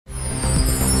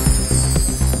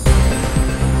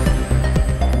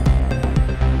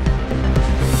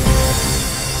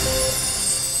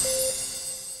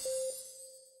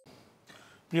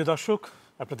প্রিয় দর্শক,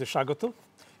 আপনাদের স্বাগত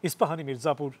ইস্পাহানি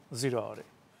মির্জাপুর জিরো আওয়ারে।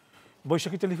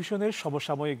 বৈশাখী টেলিভিশনের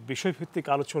সমসাময়িক বিষয়ভিত্তিক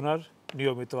আলোচনার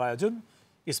নিয়মিত আয়োজন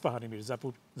ইস্পাহানি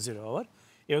মির্জাপুর জিরো আওয়ার।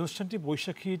 এই অনুষ্ঠানটি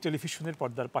বৈশাখী টেলিভিশনের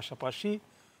পর্দার পাশাপাশি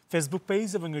ফেসবুক পেজ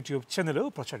এবং ইউটিউব চ্যানেলেও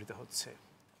প্রচারিত হচ্ছে।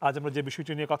 আজ আমরা যে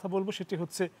বিষয়টি নিয়ে কথা বলবো সেটি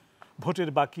হচ্ছে ভোটের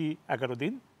বাকি 11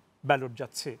 দিন, ব্যালট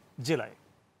যাচ্ছে জেলায়।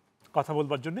 কথা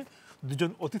বলবার জন্য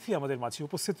দুজন অতিথি আমাদের মাঝে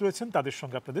উপস্থিত রয়েছেন, তাদের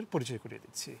সঙ্গে আপনাদের পরিচয় করিয়ে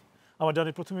দিচ্ছি। আমার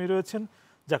জানার প্রথমেই রয়েছেন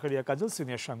জাকারিয়া কাজল,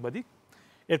 সিনিয়র সাংবাদিক।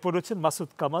 এরপর রয়েছেন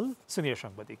মাসুদ কামাল, সিনিয়র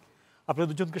সাংবাদিক। আপনাদের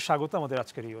দুজনকে স্বাগত আমাদের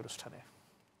আজকের এই অনুষ্ঠানে।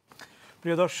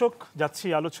 প্রিয় দর্শক, যাচ্ছি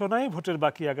আলোচনায় ভোটের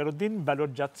বাকি 11 দিন,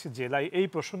 ব্যালট যাচ্ছে জেলায় এই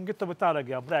প্রসঙ্গে। তবে তার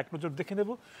আগে আমরা এক নজর দেখে নেব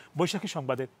বৈশাখী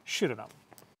সংবাদের শিরোনাম।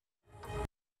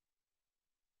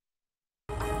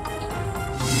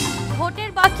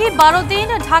 ভোটের বাকি 12 দিন,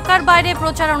 ঢাকার বাইরে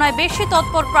প্রচারণায় বেশি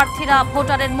তৎপর প্রার্থীরা।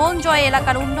 ভোটারের মন জয়ে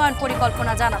এলাকার উন্নয়ন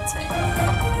পরিকল্পনা জানাচ্ছে।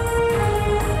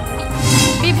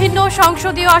 বিভিন্ন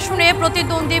সংসদীয় আসনে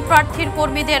প্রতিদ্বন্দ্বী প্রার্থীর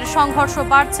কর্মীদের সংঘর্ষ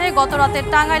বাড়ছে। গতরাতে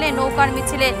টাঙ্গাইলে নৌকার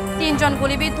মিছিলে 3 জন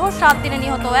গুলিবিদ্ধ, 7 দিনে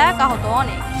নিহত 1, আহত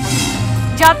অনেক।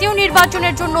 জাতীয়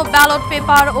নির্বাচনের জন্য ব্যালট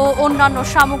পেপার ও অন্যান্য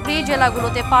সামগ্রী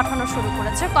জেলাগুলোতে পাঠানো শুরু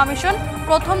করেছে কমিশন।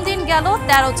 প্রথম দিন গেল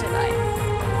 13 জেলায়।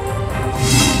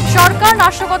 সরকার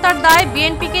নাশকতার দায়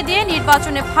বিএনপিকে দিয়ে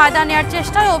নির্বাচনে ফায়দা নেওয়ার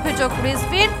চেষ্টায় অভিযোগ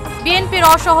রিজভির। বিএনপির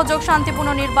অসহযোগ শান্তিপূর্ণ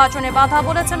নির্বাচনে বাধা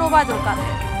বলেছেন ওবায়দুল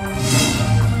কাদের।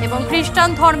 এবং খ্রিস্টান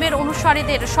ধর্মের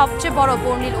অনুসারীদের সবচেয়ে বড়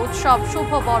বর্ণিল উৎসব শুভ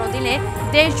বড়দিনে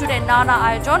দেশ জুড়ে নানা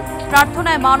আয়োজন।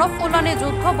 প্রার্থনায় মানব কল্যাণে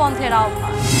যুদ্ধ বন্ধের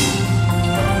আহ্বান।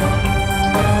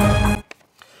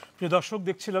 প্রিয় দর্শক,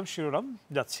 দেখছিলাম শিরোনাম,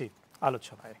 যাচ্ছি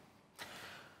আলোচনায়।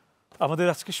 আমাদের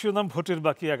আজকে শিরোনাম ভোটের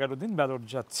বাকি 11 দিন, ব্যালট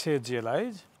যাচ্ছে জেলায়।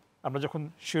 আমরা যখন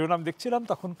শিরোনাম দেখছিলাম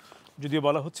তখন যদিও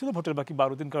বলা হচ্ছিল ভোটের বাকি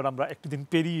 12 দিন, কারণ আমরা একটি দিন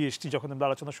পেরিয়ে এসেছি যখন আমরা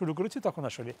আলোচনা শুরু করেছি, তখন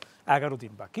আসলে 11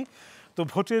 দিন বাকি। তো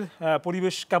ভোটের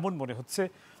পরিবেশ কেমন মনে হচ্ছে?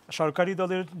 সরকারি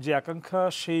দলের যে আকাঙ্ক্ষা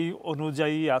সেই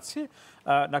অনুযায়ী আছে,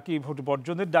 নাকি ভোট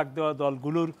বর্জনের ডাক দেওয়া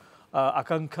দলগুলোর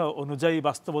আকাঙ্ক্ষা অনুযায়ী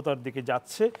বাস্তবতার দিকে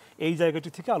যাচ্ছে? এই জায়গাটি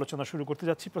থেকে আলোচনা শুরু করতে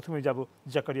যাচ্ছি। প্রথমে যাব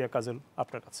জাকারিয়া কাজল,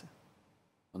 আপনার কাছে।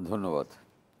 ধন্যবাদ।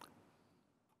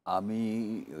 আমি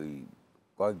ওই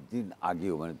কয়েকদিন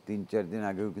আগেও, মানে 3-4 দিন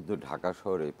আগেও কিন্তু ঢাকা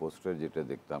শহরে পোস্টার যেটা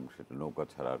দেখতাম সেটা নৌকা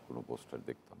ছাড়া আর কোনো পোস্টার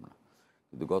দেখতাম না।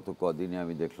 কিন্তু গত কদিনে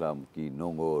আমি দেখলাম কি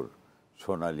নোঙর,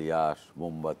 সোনালি আঁশ,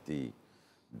 মোমবাতি,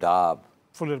 ডাব,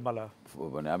 ফুলের মালা,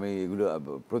 মানে আমি এগুলো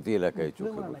প্রতি এলাকায়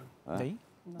চোখে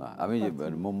আমি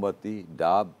মোমবাতি,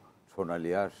 ডাব,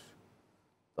 সোনালি আঁশ,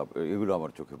 তারপর এগুলো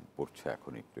আমার চোখে পড়ছে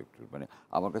এখন একটু একটু। মানে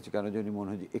আমার কাছে কেন জানি মনে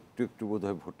হয় যে একটু একটু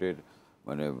বোধহয় ভোটের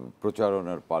মানে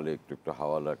প্রচারণার পালে একটু একটু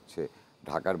হাওয়া লাগছে।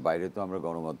 ঢাকার বাইরে তো আমরা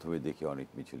গণমাধ্যমে দেখি অনেক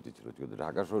মিছিল টিছিল হচ্ছে, কিন্তু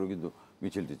ঢাকা শহরে কিন্তু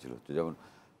মিছিল টিছিল হচ্ছে। যেমন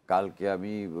কালকে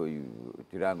আমি ওই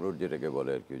চিরাং রোড যেটাকে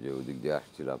বলে আর কি, যে ওই দিক দিয়ে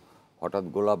আসছিলাম, হঠাৎ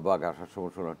গোলাপবাগ আসার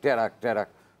সময় শুনলাম ট্যারাক ট্যারাক।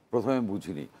 প্রথমে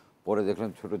বুঝিনি, পরে দেখলাম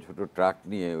ছোট ছোট ট্রাক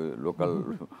নিয়ে ওই লোকাল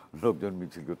লোকজন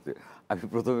মিছিল করতে। আমি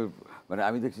প্রথমে মানে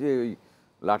আমি দেখছি যে ওই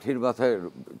লাঠির মাথায়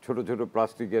ছোট ছোট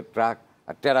প্লাস্টিকের ট্রাক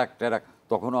আর ট্যারাক ট্যারাক।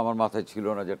 তখনও আমার মাথায় ছিল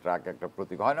না যে ট্রাক একটা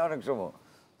প্রতীক হয় না অনেক সময়,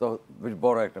 তো বেশ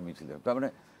বড় একটা মিছিল। তার মানে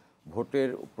ভোটের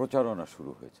প্রচারণা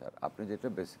শুরু হয়েছে। আর আপনি যেটা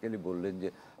বেসিক্যালি বললেন যে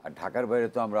আর ঢাকার বাইরে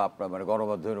তো আমরা আপনার মানে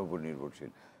গণমাধ্যমের উপর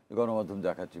নির্ভরশীল। গণমাধ্যম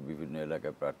দেখাচ্ছে বিভিন্ন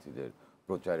এলাকায় প্রার্থীদের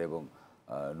প্রচার এবং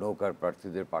নৌকার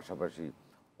প্রার্থীদের পাশাপাশি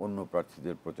অন্য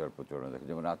প্রার্থীদের প্রচারণা দেখে।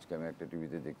 যেমন আজকে আমি একটা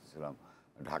টিভিতে দেখতেছিলাম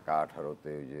ঢাকা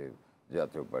 18-তে ওই যে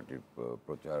জাতীয় পার্টির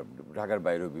প্রচার, ঢাকার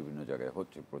বাইরেও বিভিন্ন জায়গায়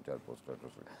হচ্ছে প্রচার, পোস্টার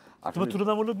টোস্টার। আসলে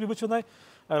তুলনামূলক বিবেচনায়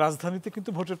রাজধানীতে কিন্তু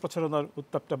ভোটের প্রচারণার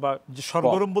উত্তাপটা বা যে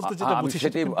সরগরম বলতে যেটা বুঝি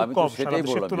সেটাই কম,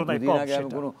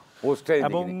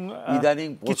 এবং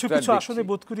কিছু কিছু আসলে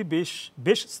বোধ করি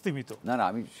বেশ স্তীমিত। না না,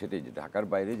 আমি সেটাই যে ঢাকার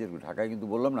বাইরে, যে ঢাকায় কিন্তু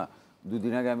বললাম না 2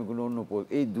 দিন আগে আমি কোনো অন্য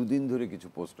এই 2 দিন ধরে কিছু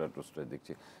পোস্টার টোস্টার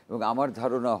দেখছি, এবং আমার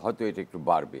ধারণা হয়তো এটা একটু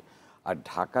বাড়বে। আর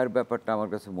ঢাকার ব্যাপারটা আমার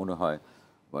কাছে মনে হয়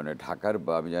মানে ঢাকার,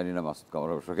 আমি জানি না মাসুদ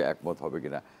কামালের সঙ্গে একমত হবে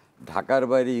কিনা, ঢাকার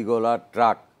বাইরে ইগলা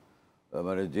ট্রাক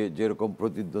মানে যেরকম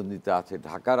প্রতিদ্বন্দ্বিতা আছে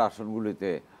ঢাকার আসনগুলিতে,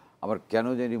 আমার কেন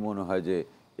জানি মনে হয় যে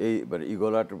এই মানে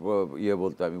ইগলার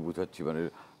বলতে আমি বুঝাচ্ছি মানে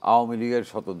আওয়ামী লীগের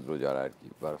স্বতন্ত্র যারা আর কি,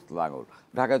 লাঙ্গল,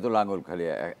 ঢাকায় তো লাঙ্গল খালি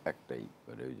একটাই,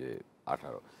 মানে ওই যে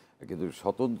 18, কিন্তু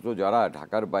স্বতন্ত্র যারা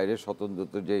ঢাকার বাইরে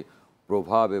স্বতন্ত্র যে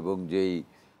প্রভাব এবং যেই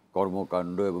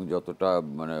কর্মকাণ্ড এবং যতটা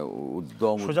মানে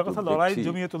উদ্যম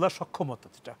জমিয়ে তোলার সক্ষমতা,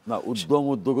 না উদ্যম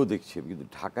উদ্যোগও দেখছি, কিন্তু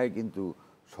ঢাকায় কিন্তু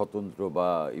স্বতন্ত্র বা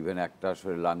ইভেন একটা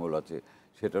আসলে লাঙ্গল আছে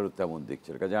সেটারও তেমন দেখছে।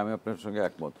 কাজে আমি আপনার সঙ্গে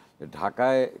একমত,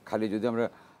 ঢাকায় খালি যদি আমরা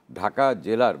ঢাকা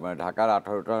জেলার মানে ঢাকার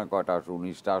 18টা কয়টা আসন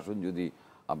 19টা আসন যদি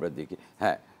আমরা দেখি,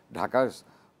 হ্যাঁ ঢাকা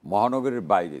মহানগরের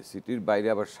বাইরে সিটির বাইরে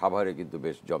আবার সাভারে কিন্তু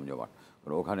বেশ জমজমাট,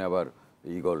 কারণ ওখানে আবার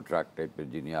ইগল ট্রাক টাইপের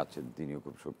যিনি আছেন তিনিও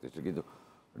খুব শক্তিশালী। কিন্তু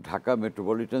ঢাকা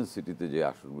মেট্রোপলিটন সিটিতে যে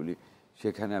আসনগুলি,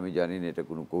 সেখানে আমি জানি না এটা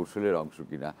কোনো কৌশলের অংশ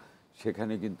কিনা,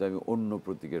 সেখানে কিন্তু আমি অন্য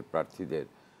প্রতীকের প্রার্থীদের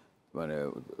মানে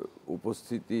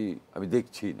উপস্থিতি আমি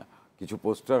দেখছি না। কিছু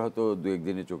পোস্টার হয়তো দু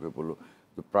একদিনে চোখে পড়লো,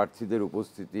 তো প্রার্থীদের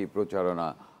উপস্থিতি প্রচারণা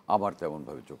আমার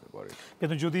তেমনভাবে চোখে পড়ে।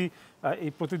 কিন্তু যদি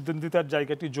এই প্রতিদ্বন্দ্বিতার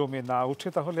জায়গাটি জমে না ওঠে,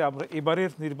 তাহলে আমরা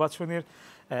এবারের নির্বাচনের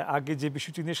আগে যে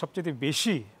বিষয়টি নিয়ে সবচেয়ে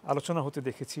বেশি আলোচনা হতে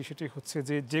দেখেছি সেটি হচ্ছে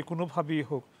যে কোনোভাবেই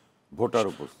হোক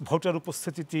ভোটার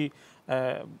উপস্থিতি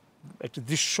একটি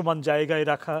দৃশ্যমান জায়গায়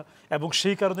রাখা এবং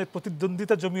সেই কারণে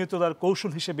প্রতিদ্বন্দ্বিতা জমিয়ে তোলার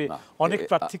কৌশল হিসেবে অনেক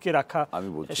প্রার্থীকে রাখা। আমি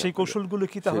বলছি সেই কৌশলগুলো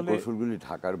কি তাহলে কৌশলগুলি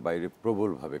ঢাকার বাইরে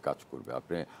প্রবলভাবে কাজ করবে।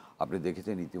 আপনি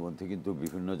দেখেছেন ইতিমধ্যে কিন্তু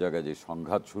বিভিন্ন জায়গায় যে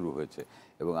সংঘাত শুরু হয়েছে,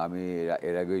 এবং আমি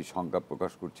এর আগে এই শঙ্কা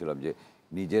প্রকাশ করছিলাম যে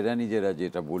নিজেরা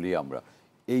যেটা বলি আমরা,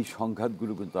 এই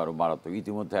সংঘাতগুলো কিন্তু আরও মারাত্মক।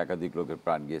 ইতিমধ্যে একাধিক লোকের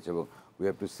প্রাণ গিয়েছে এবং উই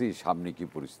হ্যাভ টু সি সামনে কী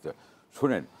পরিস্থিতি।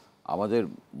 শোনেন, আমাদের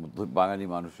বাঙালি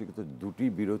মানুষের কিন্তু দুটি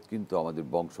বিরোধ কিন্তু আমাদের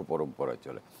বংশ পরম্পরায়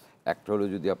চলে। একটা হলো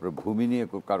যদি আপনার ভূমি নিয়ে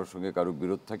কারোর সঙ্গে কারো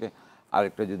বিরোধ থাকে,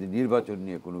 আরেকটা যদি নির্বাচন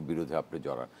নিয়ে কোনো বিরোধে আপনি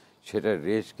জড়ান, সেটার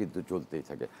রেশ কিন্তু চলতেই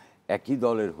থাকে। একই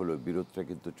দলের হলো বিরোধটা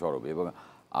কিন্তু চরম। এবং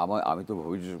আমি তো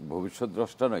ভবিষ্যৎ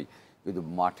দ্রষ্টা নই, কিন্তু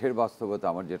মাঠের বাস্তবতা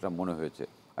আমার যেটা মনে হয়েছে,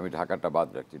 আমি ঢাকাটা বাদ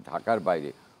রাখছি, ঢাকার বাইরে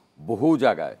বহু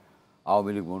জায়গায়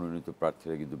আওয়ামী লীগ মনোনীত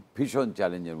প্রার্থীরা কিন্তু ভীষণ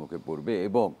চ্যালেঞ্জের মুখে পড়বে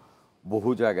এবং বহু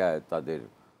জায়গায় তাদের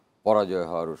পরাজয়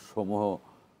হওয়ার সমূহ,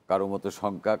 কারো মতো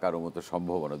শঙ্কা, কারো মতো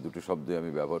সম্ভাবনা, দুটো শব্দই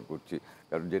আমি ব্যবহার করছি,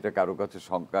 কারণ যেটা কারো কাছে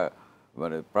শঙ্কা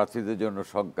মানে প্রার্থীদের জন্য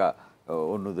শঙ্কা,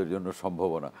 অন্যদের জন্য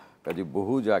সম্ভাবনা। কাজে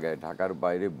বহু জায়গায় ঢাকার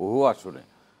বাইরে বহু আসনে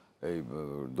এই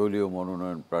দলীয়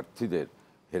মনোনয়ন প্রার্থীদের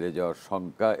হেরে যাওয়ার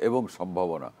শঙ্কা এবং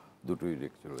সম্ভাবনা দুটোই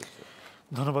রয়েছে।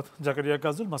 ধন্যবাদ জাকারিয়া,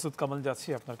 কাজল। মাসুদ, কামাল, যাচ্ছি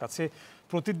আপনার কাছে।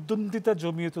 প্রতিদ্বন্দ্বিতা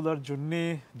জমিয়ে তোলার জন্যে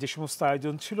যে সমস্ত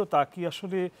আয়োজন ছিল তা কি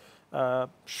আসলে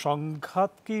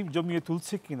সংঘাত কি জমিয়ে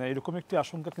তুলছে কিনা, এরকম একটি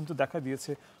আশঙ্কা কিন্তু দেখা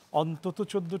দিয়েছে। অন্তত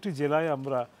 14টি জেলায়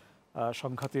আমরা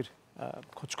সংঘাতের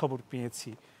খোঁজখবর পেয়েছি।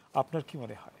 আপনার কি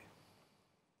মনে হয়?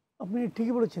 আপনি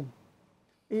ঠিকই বলেছেন।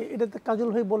 এটাতে কাজল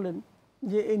ভাই বললেন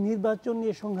যে এই নির্বাচন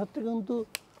নিয়ে সংঘাতটা কিন্তু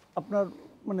আপনার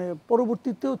মানে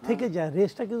পরবর্তীতেও থেকে যায়,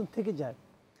 রেসটা কিন্তু থেকে যায়।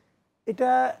 এটা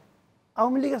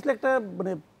আওয়ামী লীগ আসলে একটা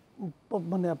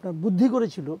মানে আপনার বুদ্ধি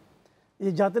করেছিল যে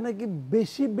যাতে নাকি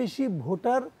বেশি বেশি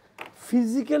ভোটার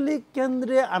ফিজিক্যালি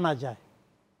কেন্দ্রে আনা যায়।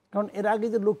 কারণ এর আগে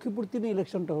যে লক্ষ্মীপুর 3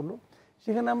 ইলেকশনটা হলো,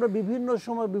 সেখানে আমরা বিভিন্ন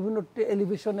সময় বিভিন্ন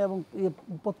টেলিভিশনে এবং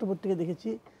পত্রপত্রিকায় দেখেছি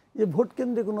যে ভোট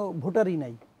কেন্দ্রে কোনো ভোটারই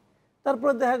নাই।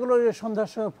 তারপরে দেখা গেলো যে সন্ধ্যার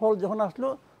সময় ফল যখন আসলো,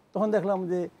 তখন দেখলাম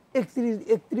যে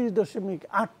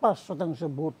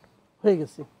 31.85% ভোট হয়ে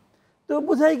গেছে। তো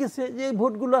বোঝাই গেছে যে এই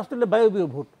ভোটগুলো আসলে বায়বীয়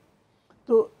ভোট।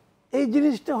 তো এই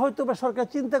জিনিসটা হয়তো বা সরকার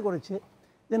চিন্তা করেছে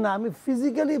যে না, আমি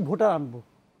ফিজিক্যালি ভোটার আনবো।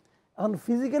 এখন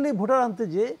ফিজিক্যালি ভোটার আনতে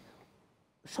যে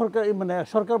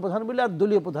সরকার প্রধান বলে আর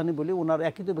দলীয় প্রধানই বলি, ওনার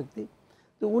একই তো ব্যক্তি,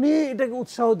 তো উনি এটাকে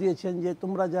উৎসাহ দিয়েছেন যে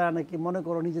তোমরা যারা নাকি মনে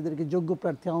করো নিজেদেরকে যোগ্য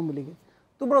প্রার্থী আওয়ামী লীগের,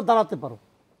 তোমরা দাঁড়াতে পারো,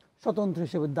 স্বতন্ত্র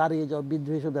হিসেবে দাঁড়িয়ে যাও,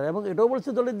 বিদ্রোহী হিসেবে দাঁড়ায়। এবং এটাও বলছে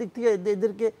দলের দিক থেকে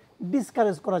এদেরকে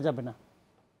ডিসকারেজ করা যাবে না,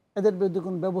 এদের বিরুদ্ধে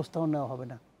কোনো ব্যবস্থাও নেওয়া হবে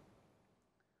না।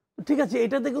 ঠিক আছে,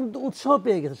 এটাতে কিন্তু উৎসাহ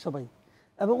পেয়ে গেছে সবাই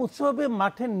এবং উৎসাহ পেয়ে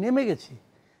মাঠে নেমে গেছে।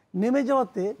 নেমে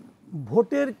যাওয়াতে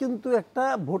ভোটের কিন্তু একটা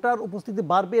ভোটার উপস্থিতি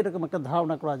বাড়বে এরকম একটা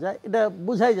ধারণা করা যায়। এটা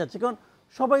বোঝাই যাচ্ছে, কারণ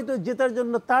সবাই তো জেতার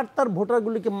জন্য তার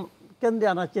ভোটারগুলিকে কেন্দ্রে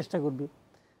আনার চেষ্টা করবে।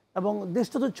 এবং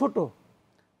দেশটা তো ছোট,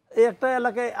 এই একটা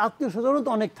এলাকায় আত্মীয় স্বজনও তো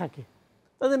অনেক থাকে,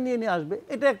 তাদের নিয়ে আসবে।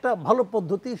 এটা একটা ভালো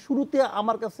পদ্ধতি শুরুতে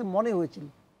আমার কাছে মনে হয়েছিল,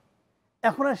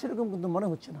 এখন আর সেরকম কিন্তু মনে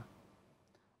হচ্ছে না।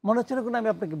 মনে হচ্ছে না কোনো। আমি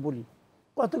আপনাকে বলি,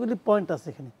 কতগুলি পয়েন্ট আছে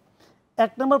এখানে।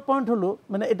 1 নম্বর পয়েন্ট হলো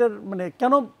এটার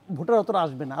কেন ভোটার অতটা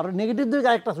আসবে না। আর নেগেটিভ দিকে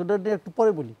আরেকটা আছে, ওটা একটু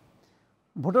পরে বলি।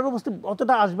 ভোটার উপস্থিতি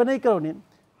অতটা আসবে না এই কারণে,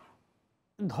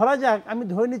 ধরা যাক আমি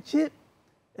ধরে নিচ্ছি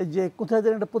যে কোথায়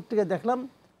যেন একটা পত্রিকায় দেখলাম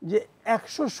যে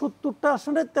 170টা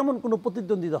আসনে তেমন কোনো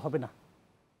প্রতিদ্বন্দ্বিতা হবে না।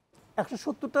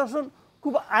 170টা আসন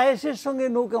খুব আয়েসের সঙ্গে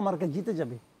নৌকা মার্কা জিতে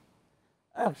যাবে।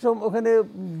 ওখানে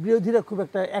বিরোধীরা খুব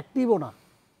একটা অ্যাক্টিভও না,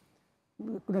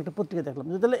 কোনো একটা পত্রিকা দেখলাম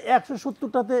যে তাহলে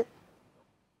 170টাতে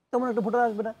তেমন একটা ভোটার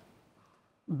আসবে না।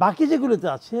 বাকি যেগুলোতে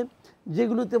আছে,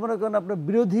 যেগুলোতে মনে করেন আপনার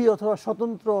বিরোধী অথবা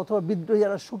স্বতন্ত্র অথবা বিদ্রোহী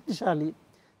আর শক্তিশালী,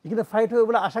 যেখানে ফাইট হবে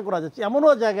বলে আশা করা যাচ্ছে,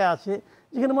 এমনও জায়গা আছে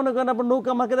যেখানে মনে করেন আপনার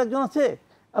নৌকা মার্কের একজন আছে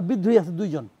আর বিদ্রোহী আছে 2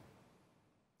 জন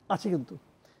আছে। কিন্তু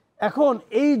এখন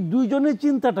এই 2 জনের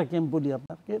চিন্তাটা কি আমি বলি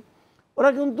আপনাকে, ওরা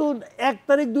কিন্তু 1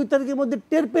 তারিখ 2 তারিখের মধ্যে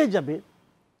টের পেয়ে যাবে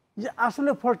যে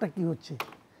আসলে ফলটা কি হচ্ছে।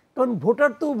 কারণ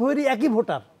ভোটার তো উভয়েরই একই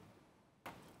ভোটার,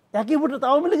 তো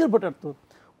আওয়ামী লীগের ভোটার। তো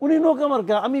উনি নৌকা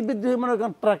মার্কা, আমি বিদ্রোহী মনে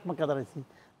করেন ট্রাক মার্কা দাঁড়াইছি।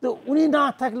 তো উনি না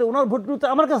থাকলে ওনার ভোটগুলো তো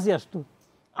আমার কাছে আসতো,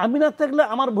 আমি না থাকলে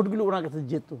আমার ভোটগুলো ওনার কাছে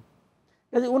যেত।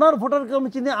 কাজে ওনার ভোটারকে আমি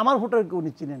চিনি, আমার ভোটারকে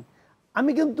উনি চিনেন।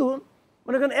 আমি কিন্তু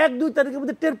মনে করেন 1-2 তারিখের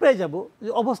মধ্যে টের পেয়ে যাব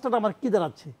যে অবস্থাটা আমার কী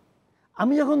দাঁড়াচ্ছে।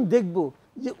 আমি যখন দেখব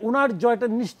যে ওনার জয়টা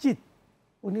নিশ্চিত,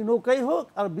 উনি নৌকাই হোক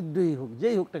আর বিদ্রোহী হোক,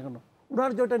 যেই হোক না কেন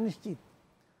ওনার জয়টা নিশ্চিত,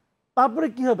 তারপরে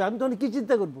কি হবে আমি তখন কি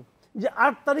চিন্তা করব যে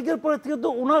 8 তারিখের পরে থেকে তো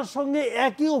ওনার সঙ্গে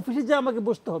একই অফিসে যে আমাকে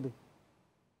বসতে হবে,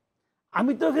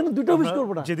 আমি তো এখানে দুটো অফিস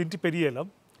করবো না। যেদিনটি পেরিয়ে এলাম,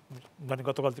 মানে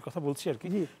গতকাল যে কথা বলছি আর কি,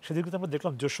 সেদিন কিন্তু আমরা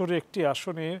দেখলাম যশোরে একটি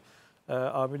আসনে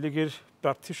আওয়ামী লীগের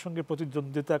প্রার্থীর সঙ্গে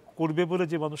প্রতিদ্বন্দ্বিতা করবে বলে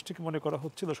যে মানুষটিকে মনে করা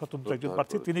হচ্ছিল স্বতন্ত্র একজন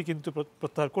প্রার্থী, তিনি কিন্তু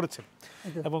প্রত্যাহার করেছেন।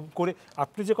 এবং করে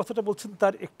আপনি যে কথাটা বলছেন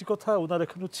তার একটি কথা ওনার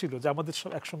এখানেও ছিল যে আমাদের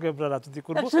সব একসঙ্গে আমরা রাজনীতি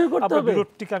করবো, আমরা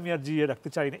বিরোধটিকে আমি আর জিয়ে রাখতে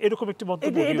চাই না, এরকম একটি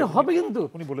মন্তব্য এটা হবে কিন্তু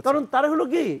উনি বলেছেন। কারণ তারা হলো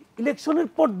কি ইলেকশনের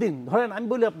পর দিন ধরেন আমি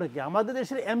বলি আপনাকে, আমাদের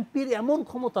দেশের এমপির এমন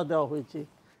ক্ষমতা দেওয়া হয়েছে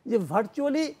যে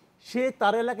ভার্চুয়ালি সে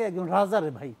তার এলাকায় একজন রাজারে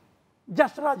ভাই,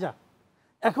 জাস্ট রাজা।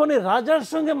 এখন এই রাজার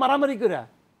সঙ্গে মারামারি করে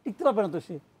টিকতে পারবে না তো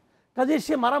সে, কাজে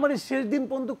সে মারামারি শেষ দিন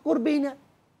পর্যন্ত করবেই না।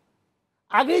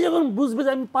 আগেই যখন বুঝবে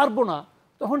যে আমি পারবো না,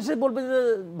 তখন সে বলবে যে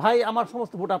ভাই আমার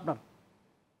সমস্ত ভোট আপনার,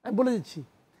 আমি বলে দিচ্ছি।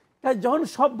 তাই যখন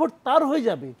সব ভোট তার হয়ে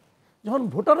যাবে, যখন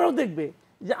ভোটাররাও দেখবে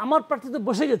যে আমার প্রার্থী তো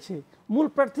বসে গেছে, মূল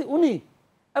প্রার্থী উনি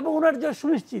এবং ওনার যা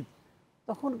সুনিশ্চিত,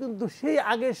 তখন কিন্তু সেই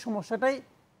আগের সমস্যাটাই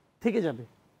থেকে যাবে।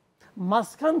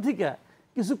 মাঝখান থেকে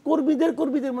কিছু কর্মীদের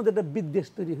মধ্যে একটা বিদ্বেষ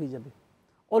তৈরি হয়ে যাবে,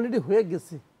 অলরেডি হয়ে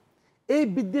গেছে। এই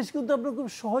বিদ্বেষ কিন্তু আপনারা খুব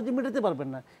সহজে মেটাতে পারবেন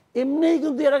না। এমনিই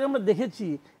কিন্তু এর আগে আমরা দেখেছি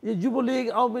যে যুবলীগ,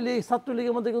 আওয়ামী লীগ,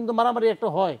 ছাত্রলীগের মধ্যে কিন্তু মারামারি একটা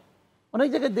হয় অনেক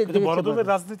জায়গায়। বড় দলের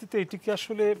রাজনীতিতে এটিকে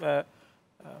আসলে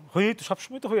হয়েই তো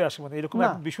সবসময় তো হয়ে আসে, মানে এরকম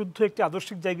বিশুদ্ধ একটি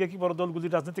আদর্শিক জায়গা কি বড়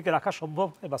দলগুলির রাজনীতিকে রাখা সম্ভব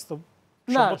বাস্তব?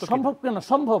 না, সম্ভব কেন?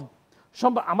 সম্ভব।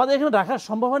 আমাদের এখানে রাখা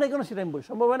সম্ভব হয় না কেন সেটা আমি বলি।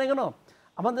 সম্ভব হয় না কেন?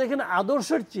 আমাদের এখানে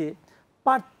আদর্শের চেয়ে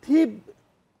পার্থিব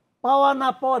পাওয়া না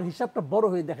পাওয়ার হিসাবটা বড়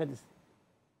হয়ে দেখা দিচ্ছে।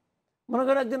 মনে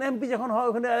করেন একজন এমপি যখন হয়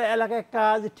ওখানে এলাকায়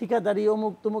কাজ, ঠিকাদারি,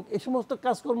 অমুক তমুক এই সমস্ত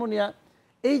কাজকর্ম নিয়ে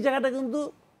এই জায়গাটা কিন্তু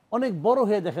অনেক বড়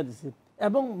হয়ে দেখা দিচ্ছে।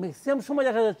 এবং ম্যাক্সিমাম সময়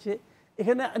দেখা যাচ্ছে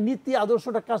এখানে নীতি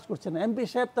আদর্শটা কাজ করছে না। এমপি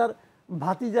সাহেব তার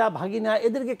ভাতিজা, ভাগিনা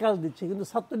এদেরকে কাজ দিচ্ছে, কিন্তু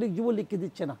ছাত্রলীগ, যুবলীগকে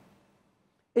দিচ্ছে না।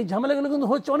 এই ঝামেলাগুলো কিন্তু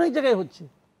হচ্ছে, অনেক জায়গায় হচ্ছে।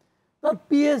 তার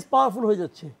পিএস পাওয়ারফুল হয়ে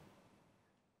যাচ্ছে।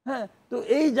 হ্যাঁ, তো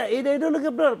এটা হলো কি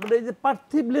আপনার এই যে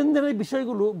পার্থিব লেনদেনের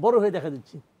বিষয়গুলো বড় হয়ে দেখা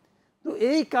দিচ্ছে। তো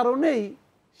এই কারণেই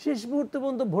শেষ মুহূর্তে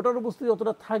পর্যন্ত ভোটার উপস্থিতি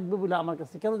অতটা থাকবে বলে আমার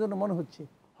কাছে কেন যেন মনে হচ্ছে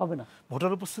হবে না।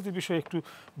 ভোটার উপস্থিতির বিষয়ে একটু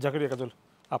জাকারিয়া, কাজল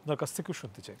আপনার কাছ থেকেও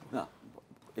শুনতে চাই। না,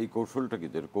 এই কৌশলটা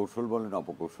কিন্তু কৌশল বলেন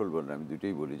অপকৌশল বলেন, আমি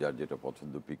দুটোই বলি, যার যেটা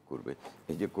পছন্দ পিক করবে।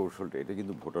 এই যে কৌশলটা, এটা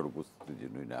কিন্তু ভোটার উপস্থিতির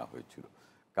জন্যই নেওয়া হয়েছিল।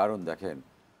 কারণ দেখেন,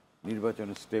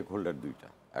 নির্বাচনের স্টেক হোল্ডার দুইটা,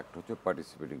 একটা হচ্ছে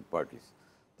পার্টিসিপেটিং পার্টিস।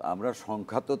 আমরা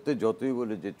সংখ্যাতত্ত্বে যতই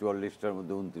বলি যে 44টার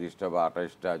মধ্যে 29টা বা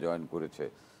 28টা জয়েন করেছে,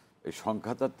 এই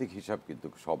সংখ্যাতাত্ত্বিক হিসাব কিন্তু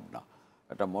সব না।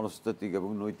 একটা মনস্তাত্ত্বিক এবং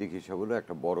নৈতিক হিসাব হলো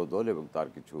একটা বড় দল এবং তার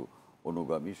কিছু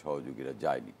অনুগামী সহযোগীরা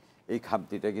যায়নি। এই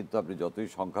খামতিটা কিন্তু আপনি যতই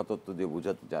সংখ্যাতত্ত্ব দিয়ে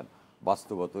বোঝাতে চান,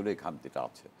 বাস্তবতা হলে এই খামতিটা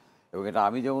আছে। এবং এটা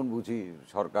আমি যেমন বুঝি,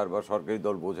 সরকার বা সরকারি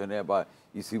দল বোঝে না বা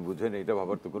ইসি বোঝে না, এটা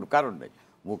ভাবার তো কোনো কারণ নেই।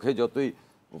 মুখে যতই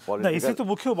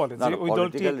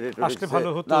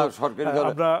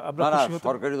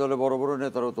সরকারি দলে বড় বড়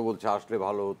নেতারাও তো বলছে আসলে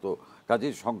ভালো হতো।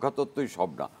 কাজেই সংখ্যাতত্ত্বই সব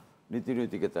না, নীতি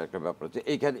নৈতিকতা একটা ব্যাপার আছে।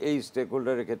 এইখানে এই স্টেক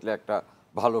হোল্ডারের ক্ষেত্রে একটা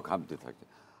ভালো খামতি থাকে।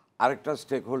 আরেকটা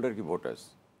স্টেক হোল্ডার কি ভোটার্স।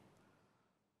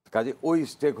 কাজে ওই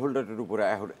স্টেক হোল্ডারের উপরে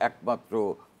এখন একমাত্র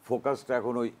ফোকাসটা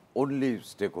এখন ওই অনলি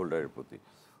স্টেক হোল্ডারের প্রতি।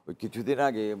 ওই কিছুদিন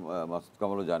আগে মাসুদ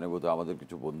কামালও জানে বোধ, আমাদের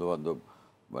কিছু বন্ধুবান্ধব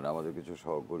মানে আমাদের কিছু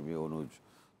সহকর্মী অনুজ,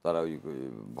 তারা ওই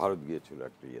ভারত গিয়েছিল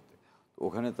একটা ইয়েতে।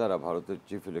 ওখানে তারা ভারতের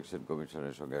চিফ ইলেকশন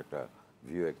কমিশনের সঙ্গে একটা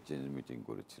ভিউ এক্সচেঞ্জ মিটিং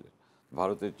করেছিলেন।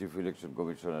 ভারতের চিফ ইলেকশন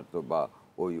কমিশনার তো বা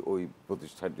ওই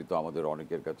প্রতিষ্ঠানটি তো আমাদের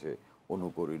অনেকের কাছে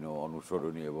অনুকরণীয়,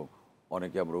 অনুসরণীয় এবং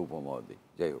অনেকে আমরা উপমা দিই।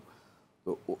 যাই হোক, তো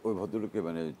ওই ভদ্রলোককে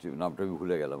মানে নামটা আমি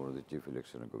ভুলে গেলাম, ওনাদের চিফ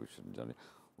ইলেকশন কমিশন জানে,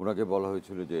 ওনাকে বলা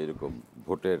হয়েছিল যে এরকম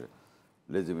ভোটের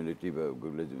লেজিবিলিটি বা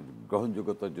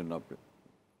গ্রহণযোগ্যতার জন্য আপনি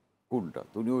কোনটা,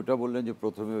 তো উনি ওটা বললেন যে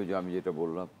প্রথমে ওই যে আমি যেটা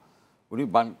বললাম, উনি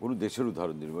কোনো দেশের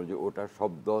উদাহরণ দিন যে ওটা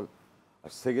সব দল,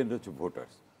 আর সেকেন্ড হচ্ছে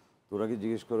ভোটার্স। তো ওনাকে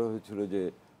জিজ্ঞেস করা হয়েছিল যে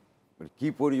কী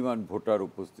পরিমাণ ভোটার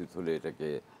উপস্থিত হলে এটাকে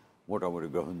মোটামুটি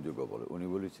গ্রহণযোগ্য বলে। উনি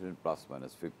বলেছিলেন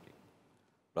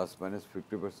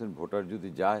 +-50% ভোটার যদি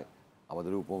যায়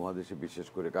আমাদের উপমহাদেশে, বিশেষ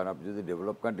করে, কারণ আপনি যদি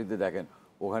ডেভেলপ কান্ট্রিতে দেখেন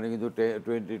ওখানে কিন্তু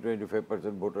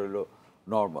 20-25% ভোটার হলো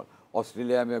নর্মাল।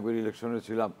 অস্ট্রেলিয়া আমি একবার ইলেকশনে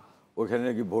ছিলাম, ওখানে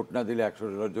নাকি ভোট না দিলে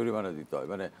 $100 জরিমানা দিতে হয়,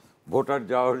 মানে ভোটার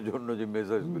যাওয়ার জন্য যে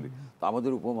মেজাজগুলি। তো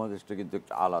আমাদের উপমহাদেশটা কিন্তু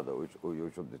একটু আলাদা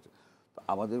ওইসব দেশে। তো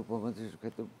আমাদের উপমহাদেশের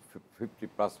ক্ষেত্রে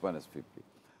 50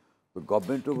 তো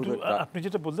গভর্নমেন্টও। আপনি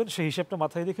যেটা বললেন সেই হিসাবটা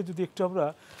মাথায় রেখে যদি একটু আমরা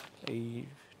এই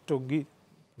টঙ্গী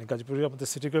গাজীপুরের আমাদের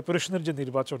সিটি কর্পোরেশনের যে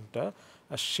নির্বাচনটা,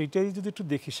 সেইটাই যদি একটু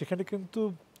দেখি, সেখানে কিন্তু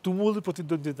তুমুল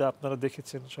প্রতিদ্বন্দ্বিতা আপনারা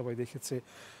দেখেছেন, সবাই দেখেছে,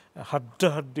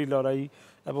 হাড্ডাহাড্ডি লড়াই,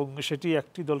 এবং সেটি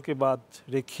একটি দলকে বাদ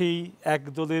রেখেই এক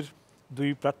দলের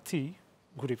দুই প্রার্থী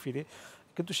ঘুরে ফিরে,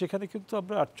 কিন্তু সেখানে কিন্তু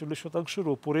আমরা 48%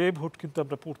 ওপরে ভোট কিন্তু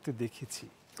আমরা পড়তে দেখেছি।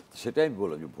 সেটাই আমি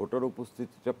বললাম যে ভোটার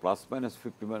উপস্থিতিটা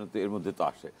 +-50 মানে তো এর মধ্যে তো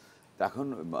আসে। এখন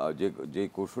যে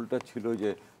কৌশলটা ছিল যে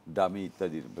ডামি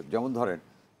ইত্যাদি, যেমন ধরেন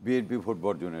বিএনপি ভোট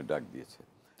বর্জনের ডাক দিয়েছে।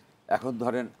 এখন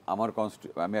ধরেন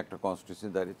আমি একটা কনস্টিটিউশন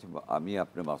দাঁড়িয়েছি, আমি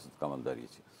আপনি মাসুদ কামাল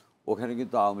দাঁড়িয়েছি, ওখানে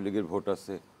কিন্তু আওয়ামী লীগের ভোট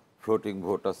আছে, ফ্লোটিং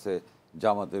ভোট আছে,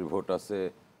 জামাতের ভোট আছে,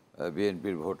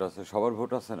 বিএনপির ভোট আছে, সবার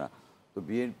ভোট আছে না। তো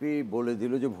বিএনপি বলে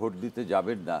দিল যে ভোট দিতে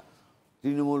যাবেন না,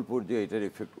 তৃণমূল পর্যায়ে এটার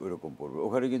এফেক্ট ওইরকম পড়বে।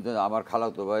 ওখানে কিন্তু আমার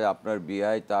খালাতো ভাই, আপনার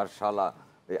বিআই, তার শালা,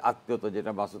 এই আত্মীয়তা,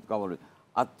 যেটা মাসুদ কামাল,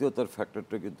 আত্মীয়তার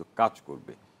ফ্যাক্টরটা কিন্তু কাজ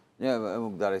করবে এবং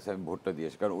দাঁড়াইছে আমি ভোটটা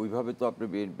দিয়েছি, কারণ ওইভাবে তো আপনি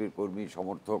বিএনপির কর্মী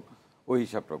সমর্থক ওই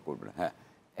হিসাবটা করবেন। হ্যাঁ,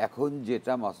 এখন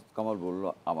যেটা মাসুদ কামাল বলল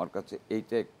আমার কাছে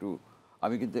এইটা একটু,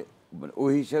 আমি কিন্তু মানে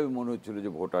ওই হিসাবে মনে হচ্ছিল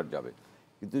যে ভোটার যাবে,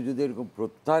 কিন্তু যদি এরকম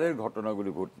প্রত্যাহারের ঘটনাগুলি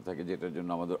ঘটতে থাকে যেটার জন্য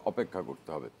আমাদের অপেক্ষা করতে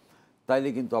হবে, তাইলে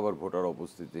কিন্তু আবার ভোটার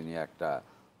উপস্থিতি নিয়ে একটা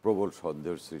প্রবল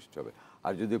সন্দেহের সৃষ্টি হবে।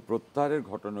 আর যদি প্রত্যাহারের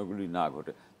ঘটনাগুলি না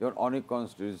ঘটে, যেমন অনেক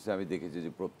কনস্টিটিউয়েন্সি আমি দেখেছি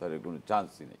যে প্রত্যাহারের কোনো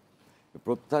চান্সই নেই,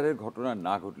 প্রত্যাহারের ঘটনা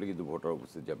না ঘটলে কিন্তু ভোটার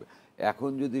উপস্থিত যাবে। এখন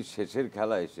যদি শেষের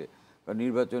খেলা এসে,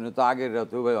 নির্বাচনে তো আগের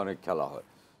রাতেও ভাই অনেক খেলা হয়,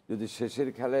 যদি শেষের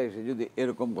খেলায় এসে যদি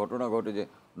এরকম ঘটনা ঘটে যে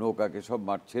নৌকাকে সব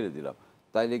মাঠ ছেড়ে দিলাম,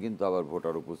 তাইলে কিন্তু আবার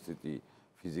ভোটার উপস্থিতি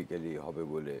ফিজিক্যালি হবে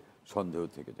বলে সন্দেহ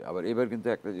থেকে যায়। আবার এবার কিন্তু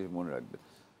একটা জিনিস মনে রাখবে,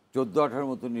 14-18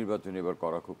 মতো নির্বাচন এবার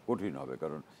করা খুব কঠিন হবে,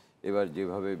 কারণ এবার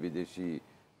যেভাবে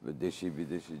দেশি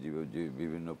বিদেশি যে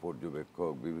বিভিন্ন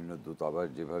পর্যবেক্ষক, বিভিন্ন দূতাবাস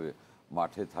যেভাবে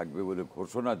মাঠে থাকবে বলে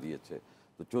ঘোষণা দিয়েছে,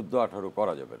 তো 14-18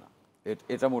 করা যাবে না,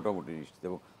 এটা মোটামুটি নিশ্চিত।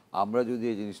 এবং আমরা যদি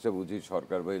এই জিনিসটা বুঝি,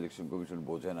 সরকার বা ইলেকশন কমিশন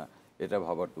বোঝে না, এটা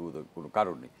ভাবার তো কোনো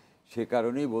কারণ নেই। সে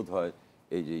কারণেই বোধ হয়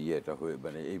এই যে ইয়েটা হয়ে,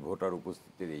 মানে এই ভোটার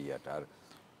উপস্থিতির এই ইয়েটা।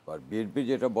 আর বিএনপি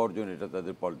যেটা বর্জন, এটা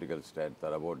তাদের পলিটিক্যাল স্ট্যান্ড,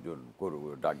 তারা বর্জন করবে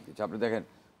ডাক দিচ্ছে। আপনি দেখেন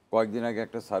কয়েকদিন আগে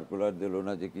একটা সার্কুলার দিল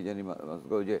না যে কি জানি,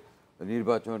 যে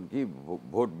নির্বাচন কি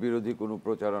ভোট বিরোধী কোনো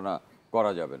প্রচারণা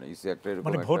করা যাবে না, একটা এরকম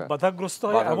মানে ভোট বাধাগ্রস্ত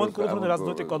হয় এমন কোনো ধরনের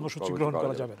রাজনৈতিক কর্মসূচি গ্রহণ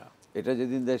করা যাবে না। এটা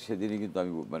যেদিন দেয় সেদিনই কিন্তু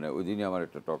আমি, মানে ওই দিনই আমার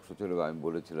একটা টক শো ছিল, আমি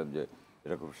বলেছিলাম যে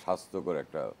এটা খুব স্বাস্থ্যকর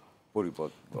একটা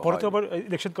পরিপথ। পরে তো আবার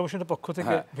ইলেকশন কমিশনের পক্ষ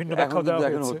থেকে ভিন্ন ব্যাখ্যা দেওয়া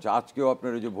হয়েছে। আজকেও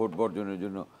আপনার এই যে ভোট বর্জনের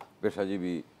জন্য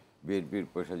বিএনপির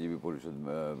পেশাজীবী পরিষদ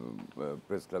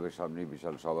প্রেস ক্লাবের সামনে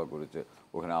বিশাল সভা করেছে,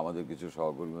 ওখানে আমাদের কিছু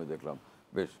সহকর্মীও দেখলাম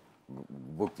বেশ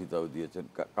বক্তৃতাও দিয়েছেন,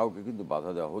 কাউকে কিন্তু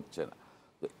বাধা দেওয়া হচ্ছে না।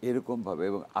 তো এরকমভাবে,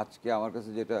 এবং আজকে আমার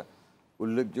কাছে যেটা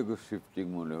উল্লেখযোগ্য শিফটিং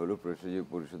মনে হলো, পেশাজীবী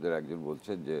পরিষদের একজন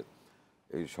বলছেন যে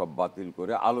এই সব বাতিল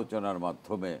করে আলোচনার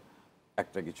মাধ্যমে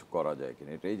একটা কিছু করা যায়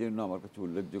কিনা, এটা এই জন্য আমার কাছে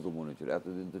উল্লেখযোগ্য মনে হচ্ছিল।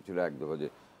 এতদিন তো ছিল এক দফা যে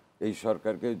এই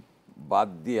সরকারকে বাদ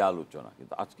দিয়ে আলোচনা,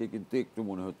 কিন্তু আজকে কিন্তু একটু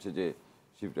মনে হচ্ছে যে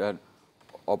শিফট,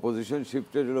 অপোজিশন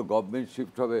শিফটের হলো গভর্নমেন্ট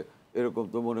শিফট হবে, এরকম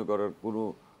তো মনে করার কোনো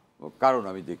কারণ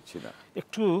আমি দেখছি না।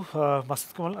 একটু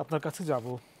মাসুদ কামাল আপনার কাছে যাব,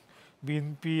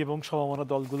 বিএনপি এবং সমমনা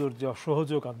দলগুলোর যে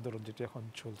অসহযোগ আন্দোলন যেটা এখন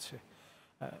চলছে,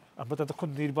 আমরা ততক্ষণ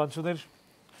নির্বাচনের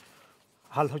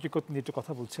হাল হকিকত নিয়ে একটু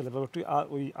কথা বলছিলাম, এবং একটু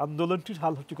ওই আন্দোলনটির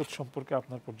হাল হকিকত সম্পর্কে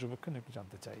আপনার পর্যবেক্ষণ একটু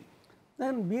জানতে চাই।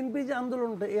 দেখেন, বিএনপি যে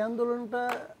আন্দোলনটা, এই আন্দোলনটা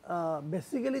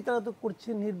বেসিক্যালি তারা তো করছে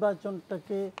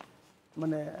নির্বাচনটাকে,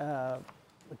 মানে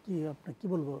কি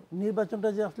বলবো, নির্বাচনটা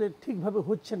যে আসলে ঠিকভাবে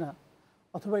হচ্ছে না,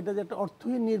 অথবা এটা যে একটা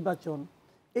অর্থহীন নির্বাচন,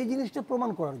 এই জিনিসটা প্রমাণ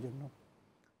করার জন্য,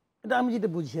 এটা আমি যেটা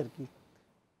বুঝি আর কি।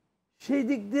 সেই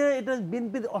দিক দিয়ে এটা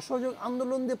বিএনপির অসহযোগ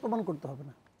আন্দোলন দিয়ে প্রমাণ করতে হবে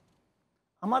না।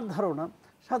 আমার ধারণা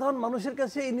সাধারণ মানুষের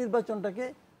কাছে এই নির্বাচনটাকে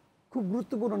খুব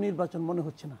গুরুত্বপূর্ণ নির্বাচন মনে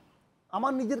হচ্ছে না,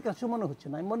 আমার নিজের কাছেও মনে হচ্ছে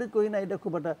না। আমি মনে করি না এটা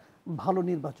খুব একটা ভালো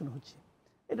নির্বাচন হচ্ছে।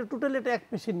 এটা টোটালি একটা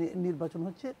একপেশে নির্বাচন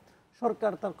হচ্ছে।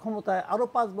 সরকার তার ক্ষমতায় আরও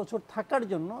 5 বছর থাকার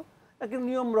জন্য একটা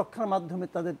নিয়ম রক্ষার মাধ্যমে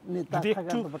তাদের নেতা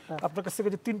থাকার ব্যাপারটা। আপনার কাছ থেকে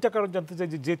যে 3টা কারণ জানতে চাই,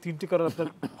 যে 3টি কারণ আপনার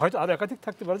হয়তো আরো একাধিক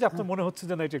থাকতে পারে, যে আপনার মনে হচ্ছে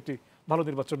যে না এটা একটি ভালো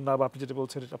নির্বাচন না, বা আপনি যেটা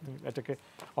বলছেন আপনি এটাকে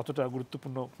অতটা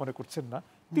গুরুত্বপূর্ণ মনে করছেন না,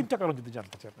 3টা কারণ যদি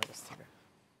জানতে চাই আপনার কাছ থেকে।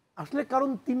 আসলে কারণ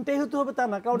 3টাই হতে হবে তা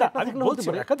না, কারণ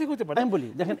একাধিক হতে পারে। আমি বলি,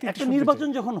 দেখেন, একটা নির্বাচন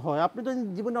যখন হয়, আপনি তো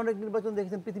জীবনে অনেক নির্বাচন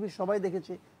দেখেছেন, পৃথিবীর সবাই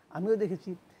দেখেছে, আমিও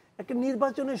দেখেছি। একটা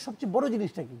নির্বাচনের সবচেয়ে বড়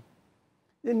জিনিসটা কি,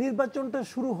 যে নির্বাচনটা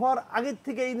শুরু হওয়ার আগের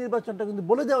থেকে এই নির্বাচনটা কিন্তু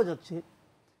বলে দেওয়া যাচ্ছে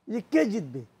যে কে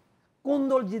জিতবে, কোন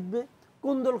দল জিতবে,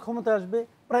 কোন দল ক্ষমতা আসবে,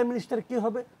 প্রাইম মিনিস্টার কে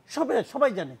হবে,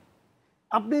 সবাই জানে।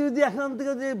 আপনি যদি এখান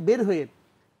থেকে যে বের হয়ে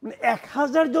মানে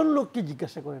 1000 জন লোককে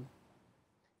জিজ্ঞাসা করেন,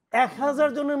 1000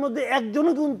 জনের মধ্যে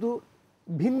একজনও কিন্তু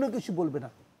ভিন্ন কিছু বলবে না।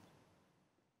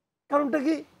 কারণটা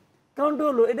কি? কারণটা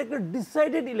হলো এটা একটা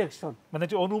ডিসাইডেড ইলেকশন, মানে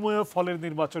যে অনুমেয় ফলের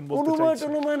নির্বাচন বলতে চাইছেন।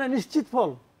 অনুমান না, নিশ্চিত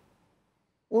ফল।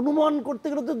 অনুমান করতে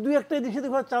গেলে তো 2-1টা দিকে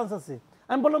হওয়ার চান্স আছে।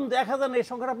 আমি বললাম 1000 এই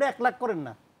সংখ্যাটা আপনি 1 লাখ করেন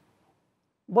না।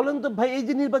 বলেন তো ভাই, এই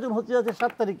যে নির্বাচন হতে যাচ্ছে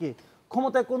 7 তারিখে,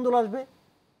 ক্ষমতায় কোন দল আসবে?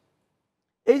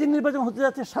 এই যে নির্বাচন হতে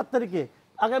যাচ্ছে 7 তারিখে,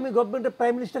 আগামী গভর্নমেন্টের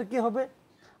প্রাইম মিনিস্টার কে হবে?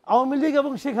 আওয়ামী লীগ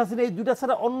এবং শেখ হাসিনা, এই দুইটা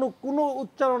ছাড়া অন্য কোনো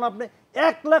উচ্চারণ আপনি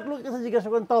 1 লাখ লোকের কাছে জিজ্ঞাসা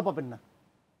করেন তাও পাবেন না।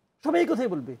 সবাই এই কথাই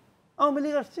বলবে, আওয়ামী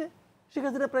লীগ আসছে, শেখ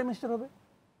হাসিনা প্রাইম মিনিস্টার হবে।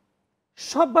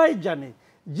 সবাই জানে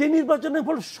যে নির্বাচনের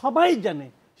ফল সবাই জানে,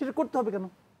 সেটা করতে হবে কেন?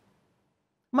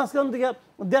 মাঝখান থেকে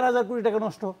 1500 কোটি টাকা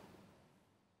নষ্ট।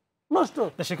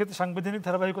 সেক্ষেত্রে সাংবিধানিক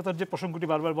ধারাবাহিকতার যে প্রসঙ্গটি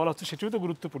বারবার বলা হচ্ছে সেটিও তো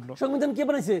গুরুত্বপূর্ণ। সংবিধান কে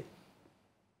বানাইছে?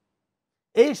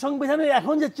 এই সংবিধানের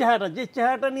এখন যে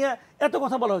চেহারাটা নিয়ে এত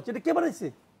কথা বলা হচ্ছে, এটা কে বানাইছে?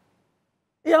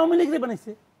 এই আওয়ামী লীগের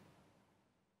বানাইছে।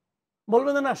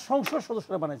 বলবেন না সংসদ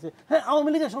সদস্যরা বানাইছে। হ্যাঁ, আওয়ামী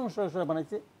লীগের সংসদ সদস্যরা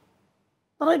বানাইছে,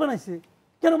 তারাই বানাইছে।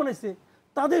 কেন বানাইছে?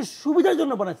 তাদের সুবিধার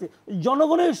জন্য বানাইছে,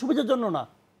 জনগণের সুবিধার জন্য না।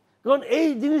 কারণ এই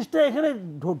জিনিসটা এখানে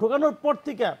ঢোকানোর পর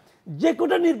থেকে যে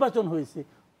কটা নির্বাচন হয়েছে,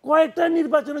 কয়েকটা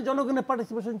নির্বাচনে জনগণের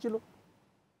পার্টিসিপেশন ছিল।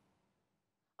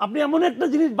 আপনি এমন একটা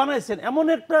জিনিস বানাইছেন, এমন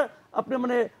একটা আপনি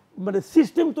মানে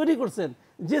সিস্টেম তৈরি করছেন,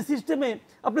 যে সিস্টেমে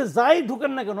আপনি যাই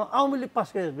ঢুকেন না কেন আওয়ামী লীগ পাশ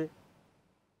করে আসবে।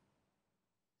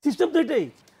 সিস্টেম তো এটাই।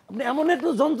 আপনি এমন একটা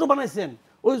যন্ত্র বানাইছেন,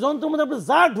 ওই যন্ত্রের মধ্যে আপনি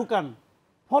যা ঢুকান,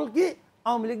 ফল কি?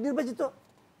 আওয়ামী লীগ নির্বাচিত।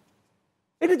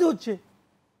 এটাই তো হচ্ছে।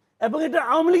 এবং এটা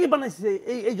আওয়ামী লীগই বানাইছে।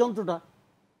 এই যন্ত্রটা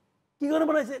কি করে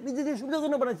বানাইছে? নিজেদের সুবিধার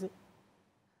জন্য বানাইছে।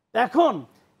 এখন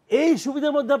এই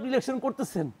সুবিধার মধ্যে আপনি ইলেকশন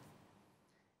করতেছেন।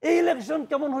 এই ইলেকশন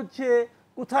কেমন হচ্ছে,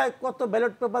 কোথায় কত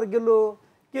ব্যালট পেপার গেল,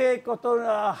 কে কত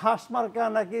হাঁস মার্কা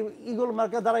নাকি ইগল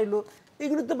মার্কা দাঁড়াইলো,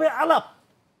 এগুলো তো ভাই আলাপ,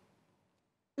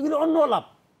 এগুলো অন্য আলাপ।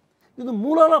 কিন্তু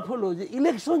মূল আলাপ হলো যে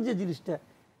ইলেকশন যে জিনিসটা,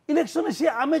 ইলেকশনে সে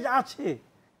আমেজ আছে,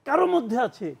 কারোর মধ্যে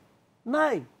আছে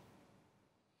নাই।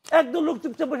 একদল লোক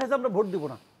চুপচাপ বসে আছে, আমরা ভোট দেবো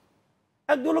না।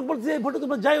 একদল লোক বলছে এই ভোটে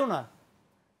তোমরা যাইও না।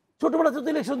 ছোটবেলা থেকে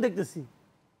ইলেকশন দেখতেছি,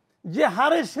 যে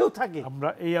হারে সেও থাকে। আমরা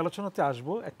এই আলোচনাতে আসব,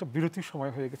 একটা বিরতির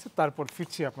সময় হয়ে গেছে, তারপর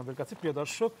ফিরছি আপনাদের কাছে। প্রিয়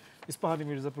দর্শক, ইস্পাহানি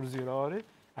মির্জাপুর 0 আওয়ারে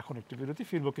এখন একটি বিরতি,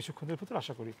 ফিরব কিছুক্ষণের ভিতর,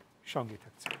 আশা করি সঙ্গেই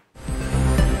থাকছে।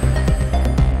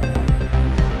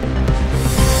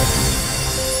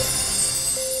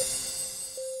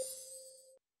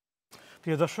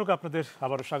 প্রিয় দর্শক, আপনাদের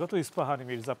আবারও স্বাগত ইস্পাহানি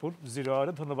মির্জাপুর 0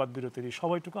 আওয়ারে। ধন্যবাদ বিরতির এই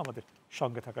সময়টুকু আমাদের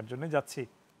সঙ্গে থাকার জন্য। যাচ্ছি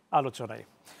আলোচনায়।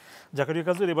 জাকারিয়া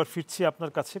কাজল, এবার ফিরছি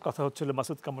আপনার কাছে। কথা হচ্ছিল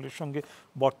মাসুদ কামালের সঙ্গে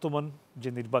বর্তমান যে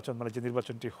নির্বাচন, মানে যে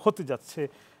নির্বাচনটি হতে যাচ্ছে,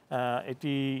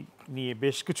 এটি নিয়ে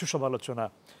বেশ কিছু সমালোচনা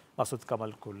মাসুদ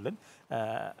কামাল করলেন।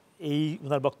 এই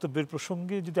ওনার বক্তব্যের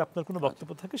প্রসঙ্গে যদি আপনার কোনো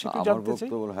বক্তব্য থাকে সেটা জানতে চাই।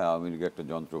 হ্যাঁ, আওয়ামী লীগ একটা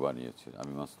যন্ত্র বানিয়েছে,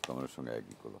 আমি মাসুদ কামালের সঙ্গে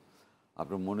একই করলাম।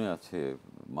 আপনার মনে আছে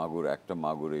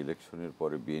মাগুর ইলেকশনের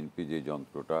পরে বিএনপি যে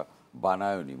যন্ত্রটা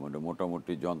বানায়নি, মানে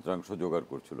মোটামুটি যন্ত্রাংশ জোগাড়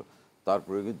করছিল,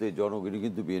 তারপরে কিন্তু এই জনগণই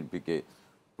কিন্তু বিএনপিকে,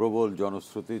 প্রবল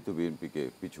জনস্রোতেই তো বিএনপিকে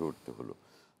পিছু উঠতে হলো।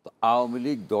 তো আওয়ামী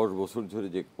লীগ 10 বছর ধরে,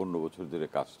 যে 15 বছর ধরে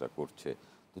কাজটা করছে,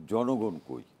 তো জনগণ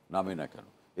কই, নামে না কেন?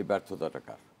 এই ব্যর্থতাটা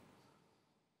কার?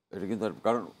 এটা কিন্তু,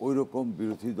 কারণ ওই রকম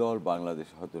বিরোধী দল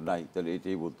বাংলাদেশে হয়তো নাই। তাহলে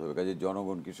এটাই বলতে হবে, কাজে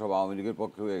জনগণ কি সব আওয়ামী লীগের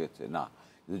পক্ষে হয়ে গেছে? না।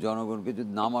 কিন্তু জনগণকে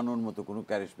যদি নামানোর মতো কোনো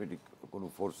ক্যারিসমেটিক কোনো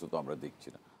ফোর্সও তো আমরা দেখছি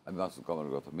না। আমি মাসুদ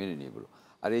কামালের কথা মেনে নিয়ে বলো।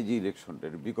 আর এই যে ইলেকশনটা,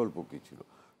 এর বিকল্প কী ছিল?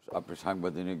 আপনি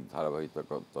সাংবিধানিক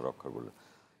ধারাবাহিকতা রক্ষা করলেন,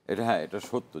 এটা হ্যাঁ, এটা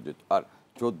সত্য যে আর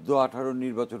 14-18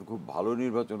 নির্বাচন খুব ভালো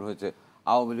নির্বাচন হয়েছে।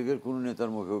 আওয়ামী লীগের কোনো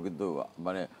নেতার মুখেও কিন্তু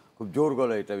মানে খুব জোর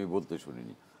গলায় এটা আমি বলতে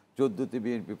শুনিনি। 14তে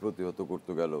বিএনপি প্রতিহত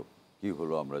করতে গেল, কি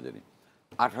হলো আমরা জানি।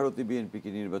 18তে বিএনপি কি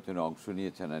নির্বাচনে অংশ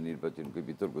নিয়েছে না নির্বাচনকে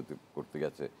বিতর্ক করতে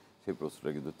গেছে, সেই প্রশ্নটা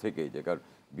কিন্তু থেকেই যায়। কারণ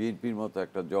বিএনপির মতো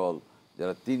একটা দল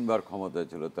যারা 3 বার ক্ষমতায়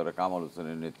ছিল, তারা কামাল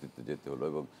হোসেনের নেতৃত্বে যেতে হলো,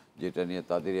 এবং যেটা নিয়ে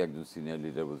তাদেরই একজন সিনিয়র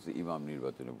লিডার বলছে ইমাম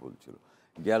নির্বাচনে ভুল ছিল।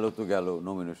 গেল তো গেল,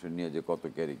 নমিনেশন নিয়ে যে কত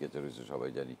ক্যারিকেচার হয়েছে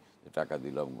সবাই জানি, যে টাকা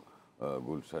দিলাম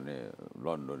গুলশানে,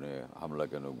 লন্ডনে হামলা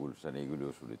কেন গুলশানে,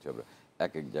 এগুলিও শুনেছি আমরা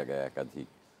এক এক জায়গায় একাধিক।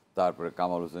 তারপরে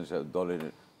কামাল হোসেন সাহেব দলের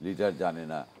লিডার জানে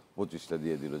না, 25টা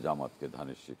দিয়ে দিল জামাতকে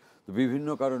ধানের শীষ। তো বিভিন্ন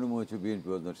কারণে মনে হচ্ছে BNP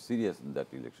was not serious in that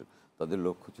election. তাদের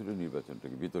লক্ষ্য ছিল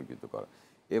নির্বাচনটাকে বিতর্কিত করা।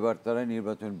 এবার তারা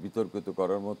নির্বাচন বিতর্কিত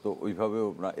করার মতো ওইভাবেও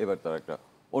না, এবার তারা একটা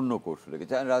অন্য কৌশল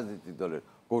রেখেছে। রাজনৈতিক দলের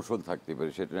কৌশল থাকতে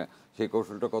পারে, সেটা সেই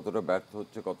কৌশলটা কতটা ব্যর্থ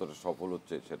হচ্ছে, কতটা সফল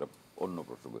হচ্ছে, সেটা অন্য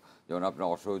প্রসঙ্গ। যেমন আপনার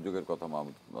অসহযোগের কথা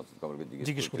মাসুদ কামালকে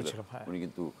জিজ্ঞেস করেছিলাম, উনি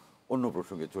কিন্তু অন্য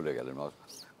প্রসঙ্গে চলে গেলেন।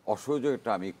 অসহযোগেরটা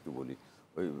আমি একটু বলি।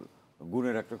 ওই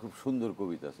গুণের একটা খুব সুন্দর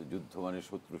কবিতা আছে, যুদ্ধ মানে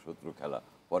শত্রু শত্রু খেলা,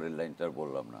 পরের লাইনটা আর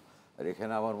বললাম না। আর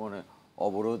এখানে আমার মনে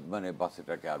অবরোধ মানে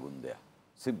বাসেটাকে আগুন দেয়া,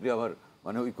 সিম্পলি আমার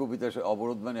মানে ওই কবিতা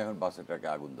অবরোধ মানে এখন বাসেটাকে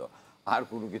আগুন দেওয়া, আর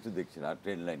কোনো কিছু দেখছি না, আর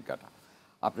ট্রেন লাইন কাটা।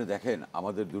 আপনি দেখেন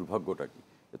আমাদের দুর্ভাগ্যটা কি,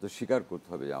 এত স্বীকার করতে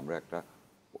হবে যে আমরা একটা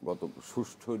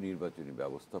সুষ্ঠু নির্বাচনী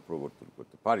ব্যবস্থা প্রবর্তন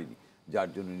করতে পারিনি, যার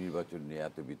জন্য নির্বাচন নিয়ে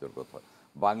এত বিতর্ক হয়।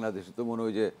 বাংলাদেশে তো মনে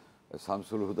হয় যে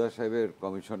শামসুল হুদা সাহেবের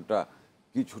কমিশনটা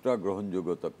কিছুটা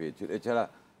গ্রহণযোগ্যতা পেয়েছিল। এছাড়া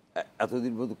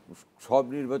এতদিন পর্যন্ত সব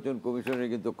নির্বাচন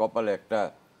কমিশনের কিন্তু কপালে একটা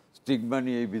স্টিগমা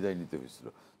নিয়ে বিদায় নিতে হয়েছিল।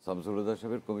 শামসুল হুদা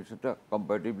সাহেবের কমিশনটা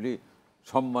কম্পারেটিভলি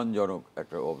সম্মানজনক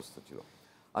একটা অবস্থা ছিল।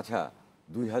 আচ্ছা,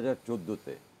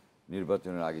 2014-তে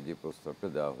নির্বাচনের আগে যে প্রস্তাবটা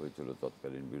দেওয়া হয়েছিল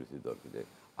তৎকালীন বিরোধী দলকে, যে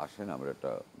আসেন আমরা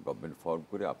একটা গভর্নমেন্ট ফর্ম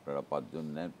করে, আপনারা 5 জন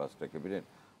নেন, 5টা ক্যাবিনেট,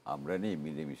 আমরা নেই,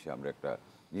 মিলেমিশে আমরা একটা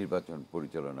নির্বাচন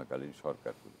পরিচালনাকালীন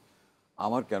সরকার করি।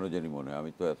 আমার কেন জানি মনে হয়,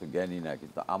 আমি তো এত জ্ঞানী না,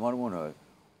 কিন্তু আমার মনে হয়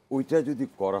ওইটা যদি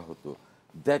করা হতো,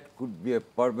 that could B a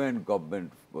permanent government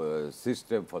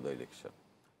system for the election.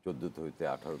 14তে হইতে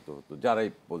 18তে হতো, যারাই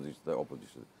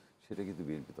অপোজিশন, সেটা কিন্তু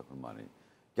বিএনপি তখন মানেনি।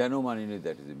 কেন মানেনি?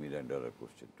 That is a $1 million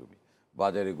question to me.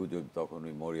 বাজারে গুজব, তখন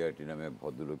ওই মরিয়ার্টি নামে এক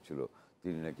ভদ্রলোক ছিল,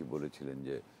 তিনি নাকি বলেছিলেন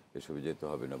যে এসবে যেতে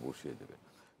হবে না, বসিয়ে দেবে।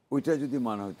 ওইটা যদি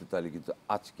মানা হতো তাহলে কিন্তু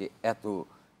আজকে এত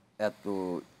এত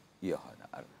ইয়ে হয় না।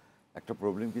 আর একটা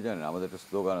প্রবলেম কি জানেন, আমাদের একটা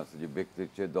স্লোগান আছে যে ব্যক্তির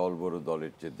চেয়ে দল বড়,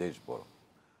 দলের চেয়ে দেশ বড়।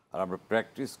 আর আমরা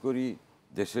প্র্যাকটিস করি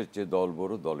দেশের চেয়ে দল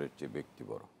বড়, দলের চেয়ে ব্যক্তি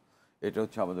বড়। এটা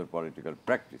হচ্ছে আমাদের পলিটিক্যাল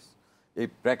প্র্যাকটিস। এই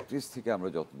প্র্যাকটিস থেকে আমরা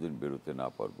যতদিন বেরোতে না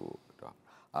পারবো এটা।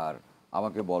 আর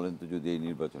আমাকে বলেন তো, যদি এই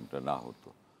নির্বাচনটা না হতো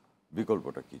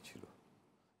বিকল্পটা কী ছিল?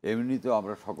 এমনিতেও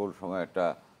আমরা সকল সময় একটা,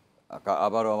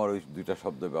 আবারও আমার ওই 2টা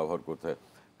শব্দ ব্যবহার করতে হয়,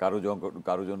 কারো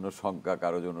জন্য শঙ্কা,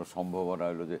 কারো জন্য সম্ভাবনা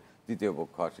হলো যে তৃতীয়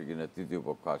পক্ষ আসে কিনা, তৃতীয়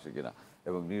পক্ষ আসে কিনা,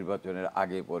 এবং নির্বাচনের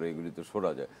আগে পরে এগুলি তো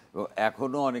সরা যায়। এবং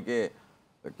এখনও অনেকে,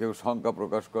 কেউ শঙ্কা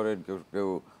প্রকাশ করেন, কেউ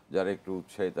যারা একটু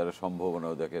উৎসাহী তারা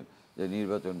সম্ভাবনাও দেখেন যে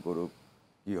নির্বাচন করুক,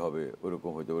 কী হবে,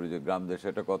 ওরকম হইতে পারে। যে গ্রাম দেশে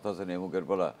একটা কথা আছে না, এমুকের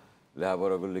বলা,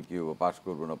 লেখাপড়া করলে কী হবো, পাশ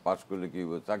করবো না, পাশ করলে কী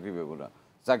হবো, চাকরি পেবো না,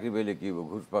 চাকরি পেলে কী হবো,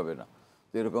 ঘুষ পাবে না।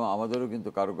 তো এরকম আমাদেরও কিন্তু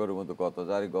কারো কারোর মতো কথা,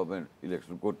 যারই গভর্নমেন্ট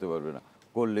ইলেকশন করতে পারবে না,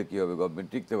 করলে কী হবে, গভর্নমেন্ট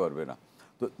টিকতে পারবে না।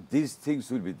 তো this things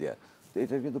will be there. তো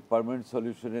এটা কিন্তু পার্মানেন্ট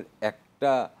সলিউশনের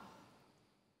একটা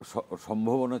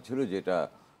সম্ভাবনা ছিল, যেটা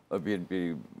বিএনপি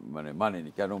মানেনি।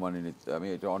 কেন মানেনি আমি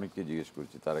এটা অনেককে জিজ্ঞেস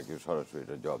করছি, তারা কেউ সরাসরি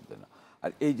এটা জবাব দেয় না।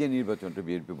 আর এই যে নির্বাচনটা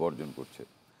বিএনপি বর্জন করছে,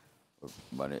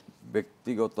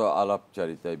 ব্যক্তিগত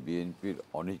আলাপচারিতায় বিএনপির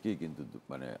অনেকেই কিন্তু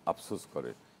আফসোস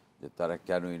করে যে তারা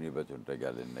কেন এই নির্বাচনটা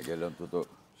গেলেন না। গেলে অন্তত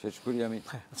শেষ করি আমি,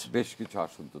 বেশ কিছু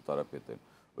আসন তো তারা পেতেন।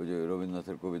 ওই যে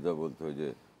রবীন্দ্রনাথের কবিতা বলতে হয় যে,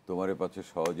 তোমারে পাচ্ছে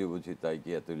সহজে বুঝি তাই কি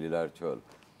এত লীলার ছল,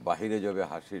 বাহিরে যাবে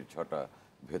হাসির ছটা,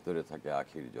 ভেতরে থাকে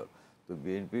আখির জল। তো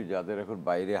বিএনপির যাদের এখন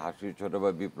বাইরে হাসির ছটা বা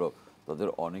বিপ্লব, তাদের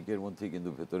অনেকের মধ্যেই কিন্তু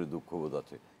ভেতরে দুঃখবোধ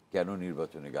আছে, কেন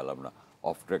নির্বাচনে গেলাম না।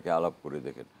 অফ ট্র্যাকে আলাপ করে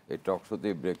দেখেন, এই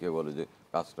টকশোতেই ব্রেকে বলে যে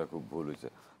কাজটা খুব ভুল হয়েছে।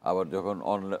 আবার যখন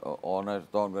অনার্স,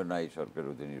 তখন না, এই সরকারের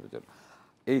অধীনে নির্বাচন।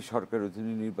 এই সরকারের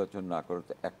অধীনে নির্বাচন না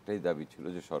করাতে একটাই দাবি ছিল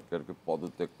যে সরকারকে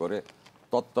পদত্যাগ করে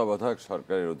তত্ত্বাবধায়ক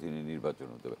সরকারের অধীনে নির্বাচন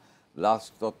হতে হবে।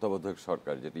 লাস্ট তত্ত্বাবধায়ক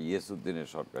সরকার, যেটা ইয়েসুদ্দিনের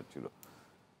সরকার ছিল,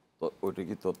 তো ওইটা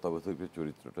কি তত্ত্বাবধায়কের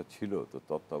চরিত্রটা ছিল? তো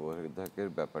তত্ত্বাবধায়কের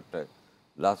ব্যাপারটা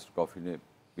লাস্ট কফিনে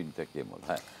পিনটা কেমন?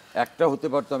 হ্যাঁ, একটা হতে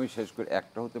পারতো, আমি শেষ করি,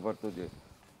 একটা হতে পারতো যে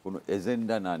কোনো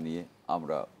এজেন্ডা না নিয়ে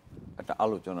আমরা একটা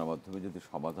আলোচনার মাধ্যমে যদি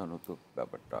সমাধান হতো,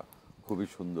 ব্যাপারটা খুবই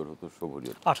সুন্দর হতো,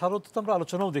 শোভনীয়। 18তে তো আমরা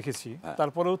আলোচনাও দেখেছি,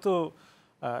 তারপরেও তো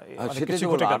সেটা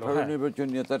 18 নির্বাচন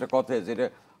নিয়ে তো একটা কথা আছে। এটা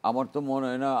আমার তো মনে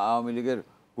হয় না আওয়ামী লীগের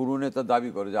কোনো নেতা দাবি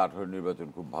করে যে 18 নির্বাচন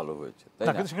খুব ভালো হয়েছে, তাই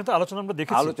না? আলোচনা আমরা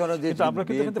দেখেছি, আলোচনা দিয়েছি, আমরা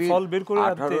কিন্তু ফল বের করে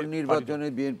 18 নির্বাচনে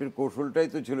বিএনপির কৌশলটাই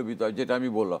তো ছিল বিতর্ক, যেটা আমি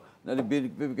বললাম। নাহলে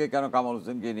বিএনপিকে কেন কামাল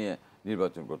হোসেনকে নিয়ে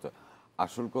নির্বাচন করতে?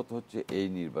 আসল কথা হচ্ছে এই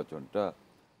নির্বাচনটা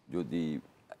যদি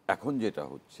এখন যেটা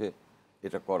হচ্ছে,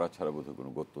 এটা করা ছাড়া বোধহয় কোনো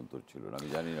গত্যন্তর ছিল না। আমি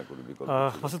জানি না কোনো বিকল্প।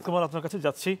 মাসুদ কামাল, আপনার কাছে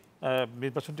যাচ্ছি।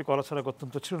 নির্বাচনটি করা ছাড়া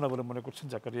গত্যন্তর ছিল না বলে মনে করছেন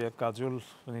জাকারিয়া, কাজল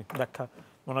ব্যাখ্যা,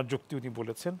 ওনার যুক্তি উনি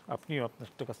বলেছেন, আপনিও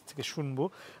আপনার কাছ থেকে শুনবো।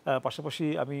 পাশাপাশি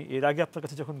আমি এর আগে আপনার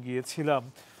কাছে যখন গিয়েছিলাম,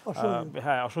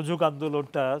 হ্যাঁ, অসহযোগ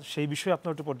আন্দোলনটা, সেই বিষয়ে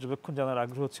আপনার একটা পর্যবেক্ষণ জানার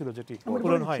আগ্রহ ছিল, যেটি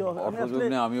পূরণ হয়।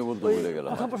 আমিও বলতে ভুলে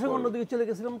গেলাম, অন্যদিকে চলে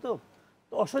গেছিলাম। তো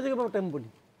অসহযোগের ব্যাপারটা আমি বলি,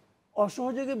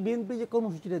 অসহযোগে বিএনপি যে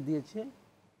কর্মসূচিটা দিয়েছে,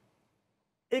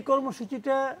 এই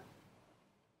কর্মসূচিটা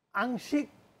আংশিক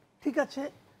ঠিক আছে,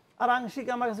 আর আংশিক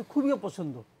আমার কাছে খুবই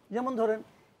অপছন্দ। যেমন ধরেন,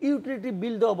 ইউটিলিটি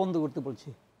বিল দেওয়া বন্ধ করতে বলছে।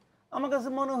 আমার কাছে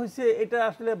মনে হয়েছে এটা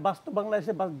আসলে বাস্তব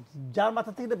বাংলাদেশে, যার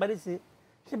মাথা থেকে বেরিয়েছে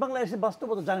সে বাংলাদেশে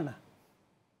বাস্তবতা জানে না,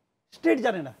 স্টেট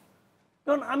জানে না।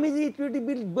 কারণ আমি যে ইউটিলিটি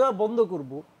বিল দেওয়া বন্ধ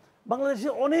করব, বাংলাদেশে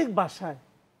অনেক বাসায়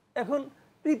এখন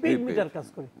প্রিপেড মিটার কাজ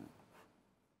করে।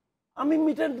 আমি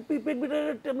প্রিপেড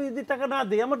মিটারের আমি যদি টাকা না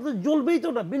দিই, আমার তো জ্বলবেই তো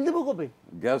না, বিল দেবো কবে?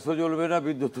 গ্যাসও জ্বলবে না,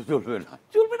 বিদ্যুৎও জ্বলবে না,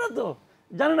 চলবে না তো,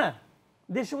 জানে না,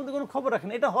 দেশের মধ্যে কোনো খবর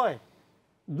রাখেন। এটা হয়,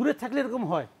 দূরে থাকলে এরকম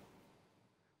হয়।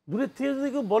 দূরের থেকে যদি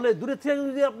কেউ বলে, দূরের থেকে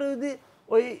যদি আপনি যদি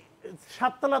ওই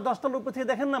 7 তলা 10 তলার উপর থেকে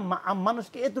দেখেন না,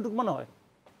 মানুষকে এতটুকু মনে হয়,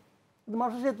 কিন্তু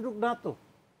মানুষের এতটুকু না। তো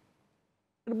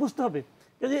এটা বুঝতে হবে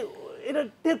যে এটা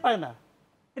টের পায় না।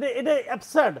 এটা এটা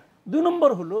অ্যাবসার্ড। 2 নম্বর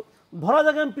হলো ধরা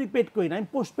যাক আমি প্রিপেড করি না, আমি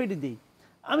পোস্টপেডই দিই,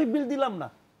 আমি বিল দিলাম না,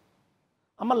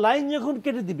 আমার লাইন যখন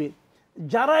কেটে দিবে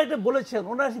যারা এটা বলেছেন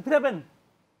ওনারা এসে ফিরাবেন,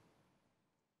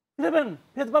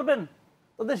 ফেরতে পারবেন?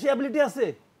 তাদের সে অ্যাবিলিটি আছে?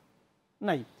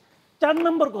 নাই। 4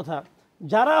 নম্বর কথা,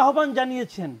 যারা আহ্বান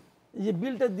জানিয়েছেন যে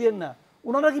বিলটা দিয়েন না,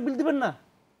 ওনারা কি বিল দিবেন না?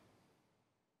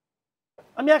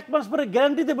 আমি 1 মাস পরে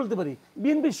গ্যারান্টিতে বলতে পারি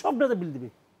বিএনপির সব নেতা বিল দিবে,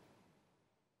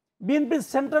 বিএনপির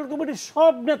সেন্ট্রাল কমিটির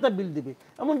সব নেতা বিল দিবে,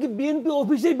 এমনকি বিএনপি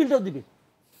অফিসের বিলটাও দিবে।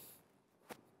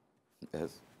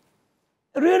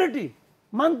 রিয়েলিটি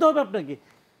মানতে হবে আপনাকে।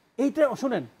 এইটা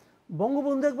শোনেন,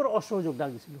 বঙ্গবন্ধু একবার অসহযোগ ডাক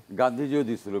দিয়েছিল, গান্ধীজিও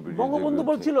দিয়েছিল, বঙ্গবন্ধু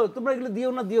বলছিল তোমরা এগুলো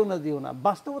দিও না।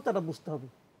 বাস্তবতাটা বুঝতে হবে।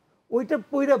 ওইটা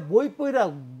পইরা বই পইরা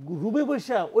রুমে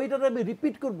বসা ওইটা আমি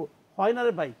রিপিট করব, হয় না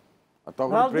রে ভাই।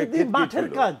 রাজনীতি মাঠের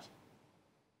কাজ,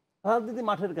 রাজনীতি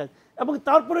মাঠের কাজ। এবং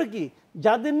তারপরে কি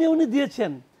যাদের নিয়ে উনি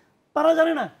দিয়েছেন তারা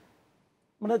জানে না,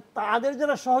 মানে তাদের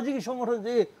যারা সহযোগী সংগঠন,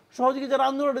 যে সহযোগী যারা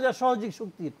আন্দোলনের যারা সহযোগী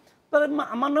শক্তি, তারা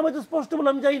আমার নামে তো স্পষ্ট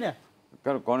বলে আমি জানি না,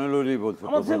 কারণ কর্নেল বলছে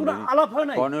আলাপ হয়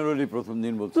না। কর্নেল প্রথম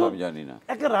দিন বলছে আমি জানি না।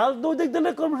 একটা রাজনৈতিক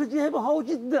দলের কর্মসূচি হওয়া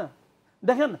উচিত না।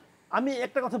 দেখেন আমি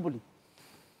একটা কথা বলি,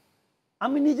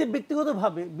 আমি নিজে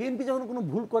ব্যক্তিগতভাবে বিএনপি যখন কোনো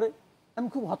ভুল করে আমি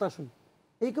খুব হতাশ হই।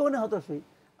 এই কারণে হতাশ হই,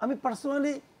 আমি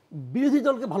পার্সোনালি বিরোধী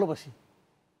দলকে ভালোবাসি।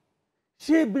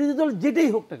 সে বিরোধী দল যেটাই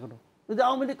হোক না কেন, যদি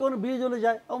আওয়ামী লীগ কোনো বিরোধী দলে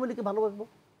যায় আওয়ামী লীগকে ভালোবাসবো।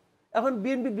 এখন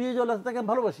বিএনপি বিরোধী দল আছে, তাকে আমি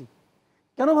ভালোবাসি।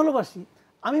 কেন ভালোবাসি?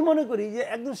 আমি মনে করি যে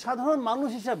একজন সাধারণ মানুষ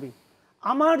হিসাবে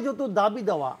আমার যত দাবি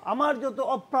দেওয়া, আমার যত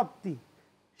অপ্রাপ্তি,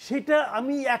 সেটা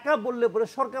আমি একা বললে পরে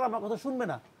সরকার আমার কথা শুনবে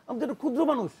না। আমি তো একটা ক্ষুদ্র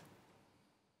মানুষ,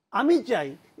 আমি চাই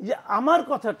যে আমার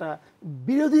কথাটা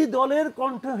বিরোধী দলের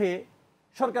কণ্ঠ হয়ে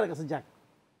সরকারের কাছে যাক।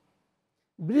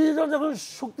 বিরোধী দল যখন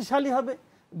শক্তিশালী হবে,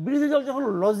 বিরোধী দল যখন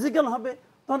লজিক্যাল হবে,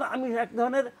 তখন আমি এক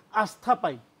ধরনের আস্থা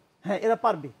পাই, হ্যাঁ এরা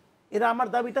পারবে, এরা আমার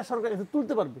দাবিটা সরকারের কাছে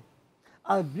তুলতে পারবে।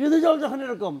 আর বিরোধী দল যখন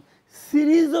এরকম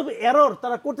সিরিজ অফ এরর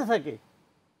তারা করতে থাকে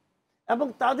এবং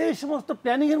তাদের সমস্ত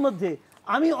প্ল্যানিংয়ের মধ্যে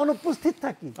আমি অনুপস্থিত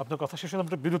থাকি, আপনার কথা শেষ হলে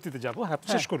আমরা বিরতিতে যাব, হ্যাঁ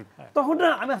শেষ করুন। তখন না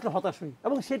আমি আসলে হতাশ হই।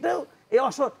 এবং সেটাও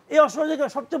এই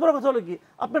অসহযোগের সবচেয়ে বড় কথা হলো কি,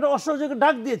 আপনারা অসহযোগের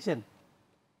ডাক দিয়েছেন,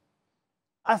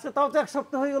 আজকে তাও তো 1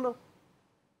 সপ্তাহ হয়ে গেল,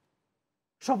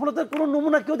 সফলতার কোনো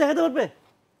নমুনা কেউ দেখাতে পারবে?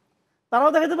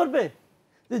 তারাও দেখাতে পারবে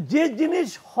যে জিনিস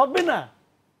হবে না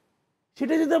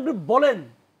সেটা যদি আপনি বলেন,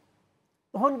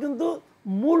 তখন কিন্তু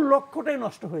মূল লক্ষ্যটাই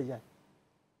নষ্ট হয়ে যায়।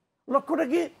 লক্ষ্যটা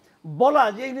কি? বলা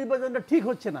যে এই নির্বাচনটা ঠিক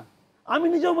হচ্ছে না। আমি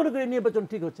নিজেও মনে করি এই নির্বাচন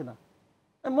ঠিক হচ্ছে না।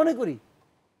 আমি মনে করি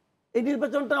এই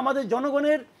নির্বাচনটা আমাদের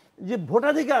জনগণের যে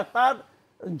ভোটাধিকার, তার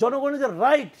জনগণের যে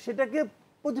রাইট, সেটাকে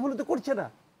প্রতিফলিত করছে না,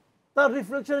 তার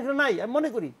রিফ্লেকশন এখানে নাই আমি মনে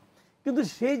করি। কিন্তু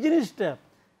সেই জিনিসটা,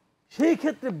 সেই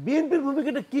ক্ষেত্রে বিএনপির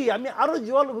ভূমিকাটা কি? আমি আরো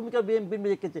জোরালো ভূমিকা বিএনপি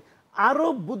রেখেছে, আরো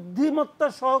বুদ্ধিমত্তা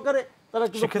সহকারে তারা।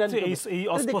 এই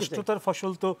অস্পষ্টতার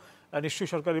ফসল তো নিশ্চয়ই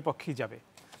সরকারের পক্ষেই যাবে,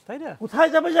 তাই না? কোথায়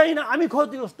যাবে জানি না, আমি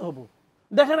ক্ষতিগ্রস্ত হব।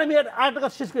 দেখেন আমি আর টাকা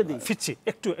শেষ করে দিই, ফিরছি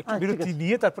একটু বিরতি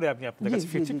নিয়ে, তারপরে আমি আপনার কাছে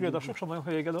ফিরছি। প্রিয় দর্শক, সময়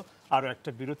হয়ে গেল আরো একটা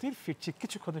বিরতির, ফিরছি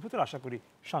কিছুক্ষণের ভিতর, আশা করি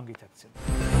সঙ্গেই থাকছেন।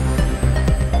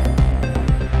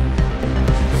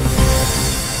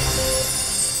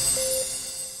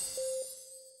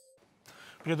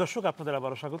 প্রিয় দর্শক, আপনাদের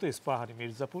আবারও স্বাগত ইস্পাহানি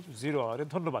মির্জাপুর 0 আওয়ারে।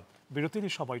 ধন্যবাদ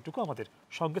বিরতির সময়টুকু আমাদের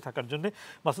সঙ্গে থাকার জন্য।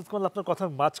 মাসুদ কামাল, আপনার কথার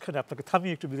মাঝখানে আপনাকে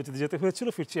থামিয়ে একটু বিরতিতে যেতে হয়েছিল,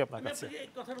 ফিরছি আপনার কাছে।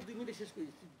 কথাটা 2 মিনিটে শেষ করে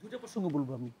দিচ্ছি, 2টা প্রসঙ্গ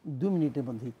বলবো আমি 2 মিনিটের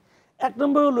মধ্যেই। 1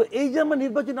 নম্বর হলো এই যে আমরা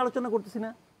নির্বাচন আলোচনা করতেছি না,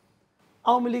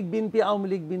 আওয়ামী লীগ বিএনপি, আওয়ামী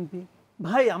লীগ বিএনপি।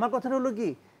 ভাই আমার কথাটা হলো কি,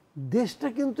 দেশটা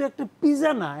কিন্তু একটা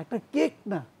পিজা না, একটা কেক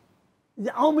না, যে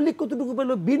আওয়ামী লীগ কতটুকু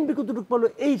পেলো বিএনপি কতটুকু পেলো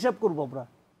এই হিসাব করবো আমরা।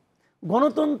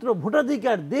 গণতন্ত্র,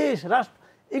 ভোটাধিকার, দেশ, রাষ্ট্র,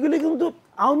 এগুলি কিন্তু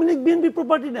আওয়ামী লীগ বিএনপির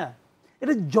প্রপার্টি না,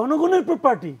 এটা জনগণের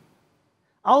প্রপার্টি।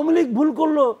 আওয়ামী লীগ ভুল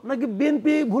করলো নাকি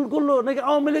বিএনপি ভুল করলো, নাকি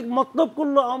আওয়ামী লীগ মতলব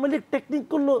করলো, আওয়ামী লীগ টেকনিক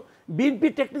করলো, বিএনপি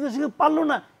টেকনিকের সঙ্গে পারলো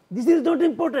না, this is not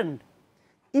important.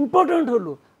 Important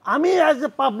হলো আমি as a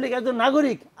public, as a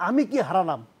নাগরিক, আমি কি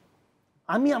হারালাম?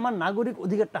 আমি আমার নাগরিক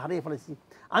অধিকারটা হারিয়ে ফেলেছি,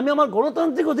 আমি আমার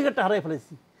গণতান্ত্রিক অধিকারটা হারিয়ে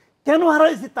ফেলেছি। কেন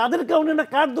হারাইছি? তাদের কারণে না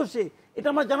কার দোষে, এটা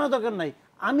আমার জানা দরকার নাই।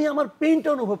 আমি আমার পেইনটা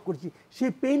অনুভব করছি,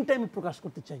 সেই পেইনটা আমি প্রকাশ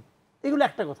করতে চাই। এগুলো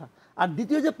একটা কথা। আর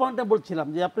দ্বিতীয় যে পয়েন্টটা বলছিলাম,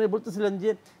 যে আপনি বলতেছিলেন যে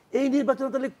এই নির্বাচনে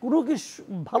তাহলে কোনো কি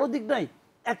ভালো দিক নাই,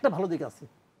 একটা ভালো দিক আছে।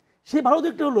 সেই ভালো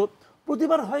দিকটা হলো,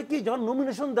 প্রতিবার হয় কি, যখন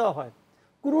নমিনেশন দেওয়া হয়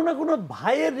কোনো না কোনো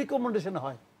ভাইয়ের রিকমেন্ডেশন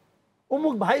হয়,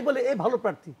 অমুক ভাই বলে এই ভালো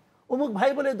প্রার্থী, অমুক ভাই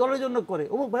বলে দলের জন্য করে,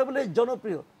 অমুক ভাই বলে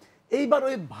জনপ্রিয়। এইবার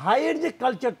ওই ভাইয়ের যে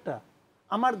কালচারটা,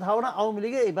 আমার ধারণা আওয়ামী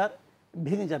লীগে এবার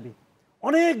ভেঙে যাবে।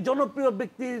 অনেক জনপ্রিয়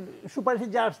ব্যক্তির সুপারিশে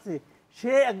যা আসছে,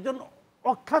 সে একজন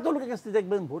অখ্যাত লোকের কাছে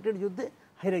দেখবেন ভোটের যুদ্ধে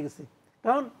হেরে গেছে,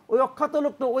 কারণ ওই অখ্যাত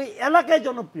লোকটা ওই এলাকায়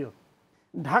জনপ্রিয়।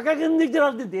 ঢাকা কেন্দ্রিক যে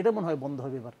রাজনীতি এটা মনে হয় বন্ধ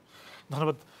হবে এবার।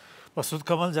 ধন্যবাদ মাসুদ,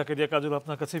 কামাল, জাকারিয়া, কাজল,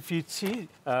 আপনার কাছে ফিরছি।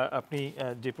 আপনি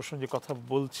যে প্রসঙ্গে কথা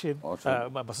বলছেন,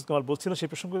 মাসুদ কামাল বলছিলেন সেই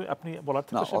প্রসঙ্গে আপনি বলার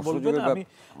থেকে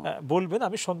বলবেন।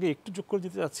 আমি সঙ্গে একটু যোগ করে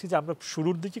দিতে চাচ্ছি যে আমরা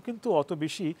শুরুর দিকে কিন্তু অত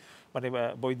বেশি মানে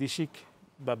বৈদেশিক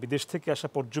বা বিদেশ থেকে আসা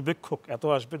পর্যবেক্ষক এত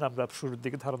আসবেন আমরা শুরুর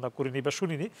দিকে ধারণা করিনি বা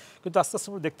শুনিনি, কিন্তু আস্তে আস্তে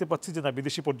আমরা দেখতে পাচ্ছি যে না,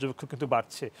 বিদেশি পর্যবেক্ষক কিন্তু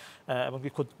বাড়ছে, এমনকি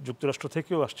খোদ যুক্তরাষ্ট্র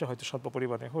থেকেও আসছে, হয়তো স্বল্প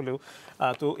পরিমাণে হলেও।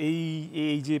 তো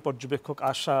এই যে পর্যবেক্ষক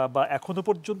আসা বা এখনো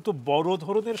পর্যন্ত বড়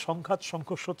ধরনের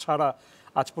সংঘর্ষ ছাড়া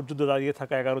আজ পর্যন্ত দাঁড়িয়ে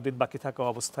থাকা 11 দিন বাকি থাকা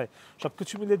অবস্থায়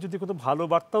সবকিছু মিলিয়ে যদি কোনো ভালো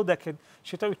বার্তাও দেখেন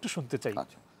সেটাও একটু শুনতে চাই।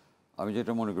 আমি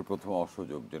যেটা মনে করি প্রথম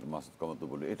অসহযোগ, যেটা মাসুদ কামাল তো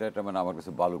বলে, এটা মানে আমার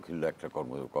কাছে বালুখিল্য একটা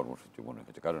কর্মসূচি মনে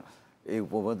হয়েছে। কারণ এই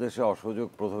উপমহাদেশে অসহযোগ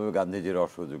প্রথমে গান্ধীজির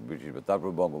অসহযোগ ব্রিটিশ, তারপর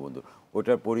বঙ্গবন্ধু,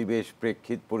 ওটার পরিবেশ,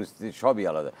 প্রেক্ষিত, পরিস্থিতি সবই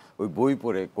আলাদা। ওই বই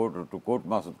পড়ে court two court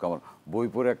Masud Kamal বই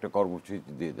পড়ে একটা কর্মসূচি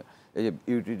দিয়ে দেয়। এই যে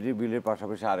ইউটিলিটি বিলের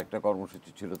পাশাপাশি আরেকটা কর্মসূচি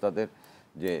ছিল তাদের,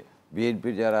 যে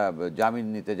বিএনপির যারা জামিন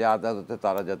নিতে যায় আদালতে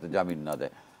তারা যাতে জামিন না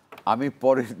দেয়। আমি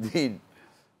পরের দিন,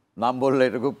 নাম বললে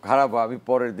এটা খুব খারাপ, আমি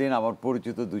পরের দিন আমার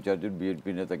পরিচিত 2-4 জন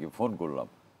বিএনপি নেতাকে ফোন করলাম,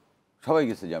 সবাই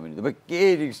গেছে জামিন নিতে। ভাই কে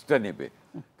রিস্কটা নেবে?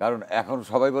 কারণ এখন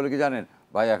সবাই বলে কি জানেন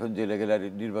ভাই, এখন জেলে গেলে আর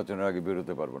নির্বাচনের আগে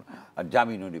বেরোতে পারবো না, আর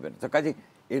জামিনও নেবেন। তো কাজে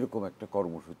এরকম একটা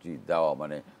কর্মসূচি দেওয়া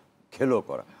মানে খেলো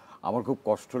করা আমার খুব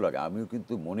কষ্ট লাগে। আমিও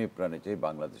কিন্তু মনে প্রাণে চাই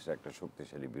বাংলাদেশের একটা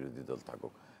শক্তিশালী বিরোধী দল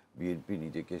থাকুক। বিএনপি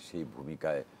নিজেকে সেই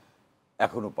ভূমিকায়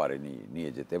এখনও পারেনি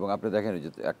নিয়ে যেতে। এবং আপনি দেখেন যে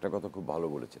একটা কথা খুব ভালো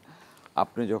বলেছেন,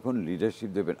 আপনি যখন লিডারশিপ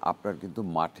দেবেন আপনার কিন্তু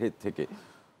মাঠের থেকে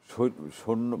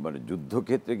সৈন্য মানে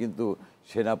যুদ্ধক্ষেত্রে কিন্তু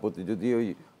সেনাপতি যদি ওই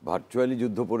ভার্চুয়ালি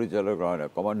যুদ্ধ পরিচালক হয় না,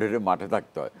 কমান্ডারের মাঠে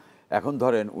থাকতে হয়। এখন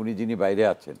ধরেন উনি যিনি বাইরে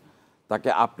আছেন তাকে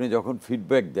আপনি যখন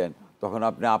ফিডব্যাক দেন তখন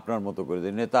আপনি আপনার মতো করে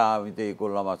দেন, নেতা আমি তো এই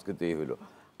করলাম, আজকে তো এই হলো।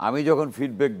 আমি যখন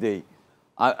ফিডব্যাক দেই,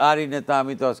 আর এই নেতা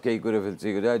আমি তো আজকে এই করে ফেলছি,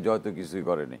 জয় তো কিছুই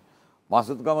করেনি।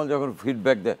 মাসুদ কামাল যখন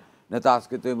ফিডব্যাক দেয়, নেতা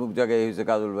আজকে তো এমুক জায়গায় এই হয়েছে,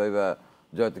 কাজল ভাই বা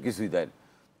জয় তো কিছুই দেয় না।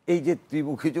 এই যে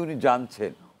ত্রিমুখী যে উনি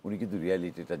জানছেন, উনি কিন্তু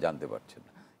রিয়ালিটিটা জানতে পারছেন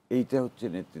না। এইটা হচ্ছে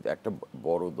নেতৃত্ব, একটা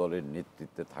বড় দলের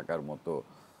নেতৃত্বে থাকার মতো,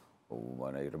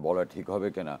 মানে এটা বলা ঠিক হবে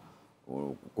কিনা,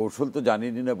 কৌশল তো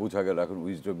জানিনি না, বোঝা গেল। এখন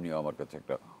উইজডম নিয়ে আমার কাছে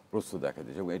একটা প্রশ্ন দেখা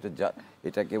দিয়েছে। এবং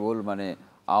এটা কেবল মানে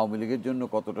আওয়ামী লীগের জন্য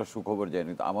কতটা সুখবর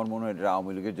যায়নি, আমার মনে হয় এটা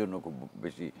আওয়ামী লীগের জন্য খুব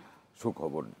বেশি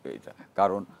সুখবর এটা।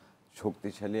 কারণ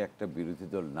শক্তিশালী একটা বিরোধী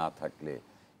দল না থাকলে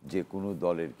যে কোনো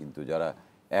দলের কিন্তু যারা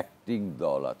অ্যাক্টিং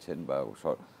দল আছেন বা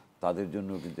তাদের জন্য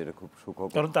কিন্তু এটা খুব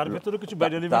সুখকর, কারণ তার ভিতরে কিছু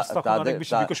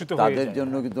তাদের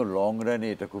জন্য কিন্তু লং রানে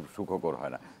এটা খুব সুখকর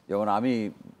হয় না। যেমন আমি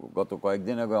গত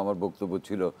কয়েকদিন আগে আমার বক্তব্য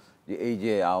ছিল যে এই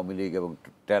যে আওয়ামী লীগ এবং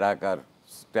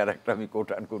ট্যারাকটা আমি কোট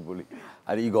আনকোট বলি,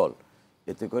 আর ইগল,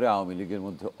 এতে করে আওয়ামী লীগের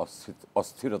মধ্যে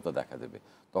অস্থিরতা দেখা দেবে।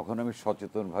 তখন আমি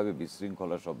সচেতনভাবে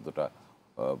বিশৃঙ্খলা শব্দটা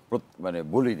মানে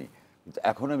বলিনি, কিন্তু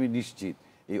এখন আমি নিশ্চিত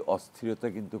এই অস্থিরতা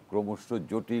কিন্তু ক্রমশ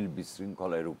জটিল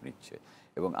বিশৃঙ্খলায় রূপ নিচ্ছে।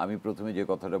 এবং আমি প্রথমে যে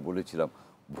কথাটা বলেছিলাম,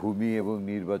 ভূমি এবং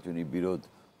নির্বাচনী বিরোধ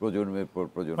প্রজন্মের পর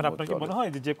প্রজন্ম। আপনার কি মনে হয়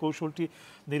যে কৌশলটি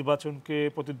নির্বাচনকে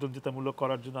প্রতিদ্বন্দ্বিতামূলক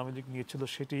করার জন্য আওয়ামী লীগ নিয়েছিল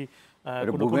সেটি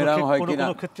বুমেরাং হয় কিনা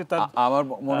আমার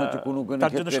মনে হচ্ছে কোনো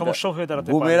ক্ষেত্রে সমস্যা হয়ে দাঁড়াতে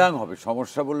পারে। বুমেরাং হবে,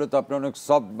 সমস্যা বললে তো আপনি অনেক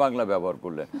সফট বাংলা ব্যবহার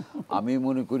করলেন। আমি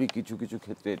মনে করি কিছু কিছু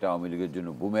ক্ষেত্রে এটা আওয়ামী লীগের জন্য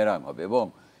বুমেরাং হবে, এবং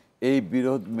এই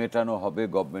বিরোধ মেটানো হবে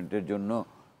গভর্নমেন্টের জন্য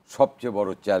সবচেয়ে বড়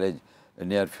চ্যালেঞ্জ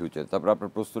নিয়ার ফিউচার। তারপর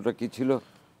আপনার প্রশ্নটা কি ছিল?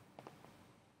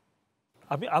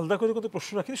 আমি আলাদা করে কোনো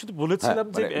প্রশ্ন রাখিনি, শুধু বলেছিলাম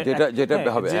যে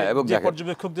যেটা হবে এবং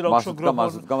পর্যবেক্ষকদের অংশগ্রহণ,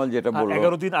 মাসুদ কামাল যেটা বলল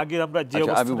 11 দিন আগে আমরা যে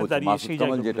অবস্থানে দাঁড়িয়ে সেই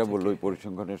কামাল যেটা বলল ওই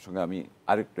পরিসংখ্যানের সঙ্গে আমি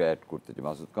আরেকটু অ্যাড করতে চাই।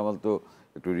 মাসুদ কামাল তো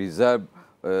একটু রিজার্ভ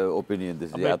ওপিনিয়ন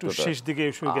দিয়েছে যে এতটা, শেষ দিকে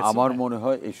আমার মনে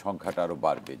হয় এই সংখ্যাটা আরো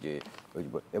বাড়বে, যে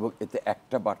এবং এতে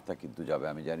একটা বার্তা কিন্তু যাবে,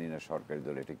 আমি জানি না সরকারি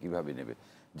দল এটা কিভাবে নেবে।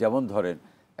 যেমন ধরেন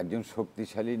একজন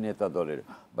শক্তিশালী নেতা দলের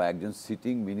বা একজন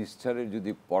সিটিং মিনিস্টারের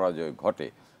যদি পরাজয় ঘটে,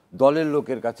 দলের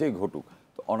লোকের কাছেই ঘটুক,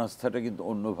 তো অনাস্থাটা কিন্তু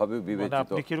অন্যভাবে বিবেচিত।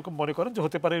 আপনি কি এরকম মনে করেন যে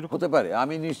হতে পারে? হতে পারে,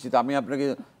 আমি নিশ্চিত। আমি আপনাকে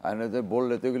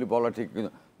বললে তো এগুলি বলা ঠিক,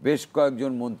 কিন্তু বেশ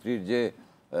কয়েকজন মন্ত্রীর যে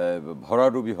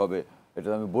ভরাডুবি হবে এটা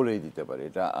আমি বলেই দিতে পারি।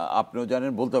 এটা আপনিও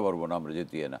জানেন, বলতে পারবো না আমরা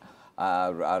যেতে না।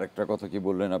 আর আরেকটা কথা কি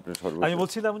বললেন আপনি? আমি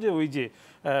বলছিলাম যে ওই যে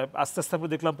আস্তে আস্তে আমরা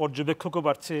দেখলাম পর্যবেক্ষকও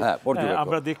বাড়ছে। হ্যাঁ,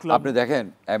 আমরা দেখলাম, আপনি দেখেন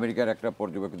আমেরিকার একটা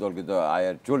পর্যবেক্ষক দল কিন্তু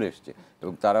আয়ার চলে এসছে,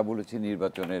 এবং তারা বলেছে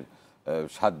নির্বাচনের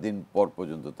 7 দিন পর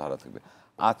পর্যন্ত তারা থাকবে।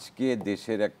 আজকে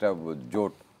দেশের একটা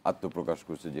জোট আত্মপ্রকাশ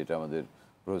করছে, যেটা আমাদের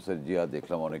প্রফেসর জিয়া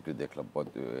দেখলাম, অনেকে দেখলাম,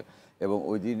 এবং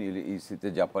ওই দিন ইসিতে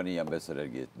জাপানি অ্যাম্বাসেডার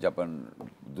গিয়ে, জাপান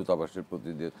দূতাবাসের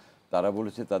প্রতিনিধি, তারা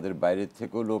বলেছে তাদের বাইরের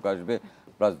থেকেও লোক আসবে,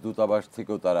 প্লাস দূতাবাস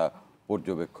থেকেও তারা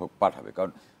পর্যবেক্ষক পাঠাবে।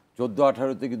 কারণ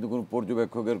 14-18-তে কিন্তু কোনো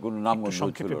পর্যবেক্ষকের কোনো নামগন্ধ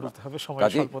ছিল না।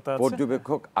 কাজে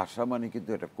পর্যবেক্ষক আসা মানে কিন্তু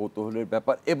এটা কৌতূহলের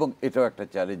ব্যাপার, এবং এটাও একটা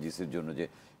চ্যালেঞ্জের জন্য যে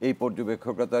এই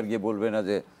পর্যবেক্ষকরা তো আর গিয়ে বলবে না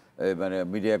যে মানে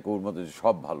মিডিয়া কোর মতো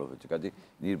সব ভালো হয়েছে। কাজে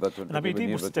নির্বাচন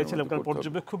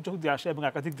পর্যবেক্ষক যদি আসে এবং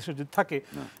একাধিক দেশে যদি থাকে।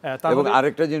 এবং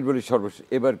আরেকটা জিনিস বলি সর্বশেষ,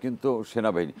 এবার কিন্তু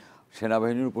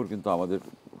সেনাবাহিনীর উপর কিন্তু আমাদের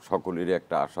সকলেরই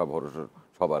একটা আশা ভরসা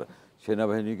সবার।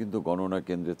 সেনাবাহিনী কিন্তু গণনা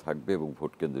কেন্দ্রে থাকবে এবং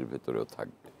ভোট কেন্দ্রের ভেতরেও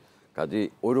থাকবে। কাজে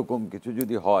ওরকম কিছু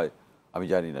যদি হয়, আমি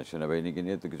জানি না, সেনাবাহিনীকে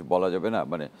নিয়ে তো কিছু বলা যাবে না,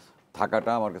 মানে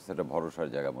থাকাটা আমার কাছে একটা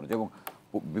ভরসার জায়গা মনে হচ্ছে, এবং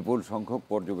বিপুল সংখ্যক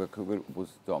পর্যবেক্ষকের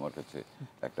উপস্থিতি আমার কাছে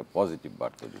একটা পজিটিভ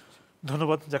বার্তা দিচ্ছে।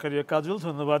 ধন্যবাদ জাকারিয়া কাজল,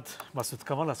 ধন্যবাদ মাসুদ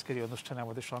কামাল আজকের এই অনুষ্ঠানে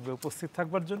আমাদের সঙ্গে উপস্থিত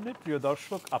থাকবার জন্য। প্রিয়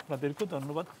দর্শক, আপনাদেরকেও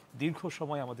ধন্যবাদ দীর্ঘ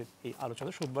সময় আমাদের এই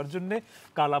আলোচনা শুনবার জন্য।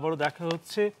 কাল আবারও দেখা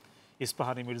হচ্ছে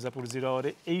ইস্পাহানি মির্জাপুর 0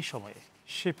 আওয়ারে এই সময়ে।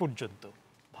 সে পর্যন্ত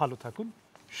ভালো থাকুন,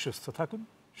 সুস্থ থাকুন,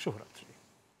 শুভরাত্রি।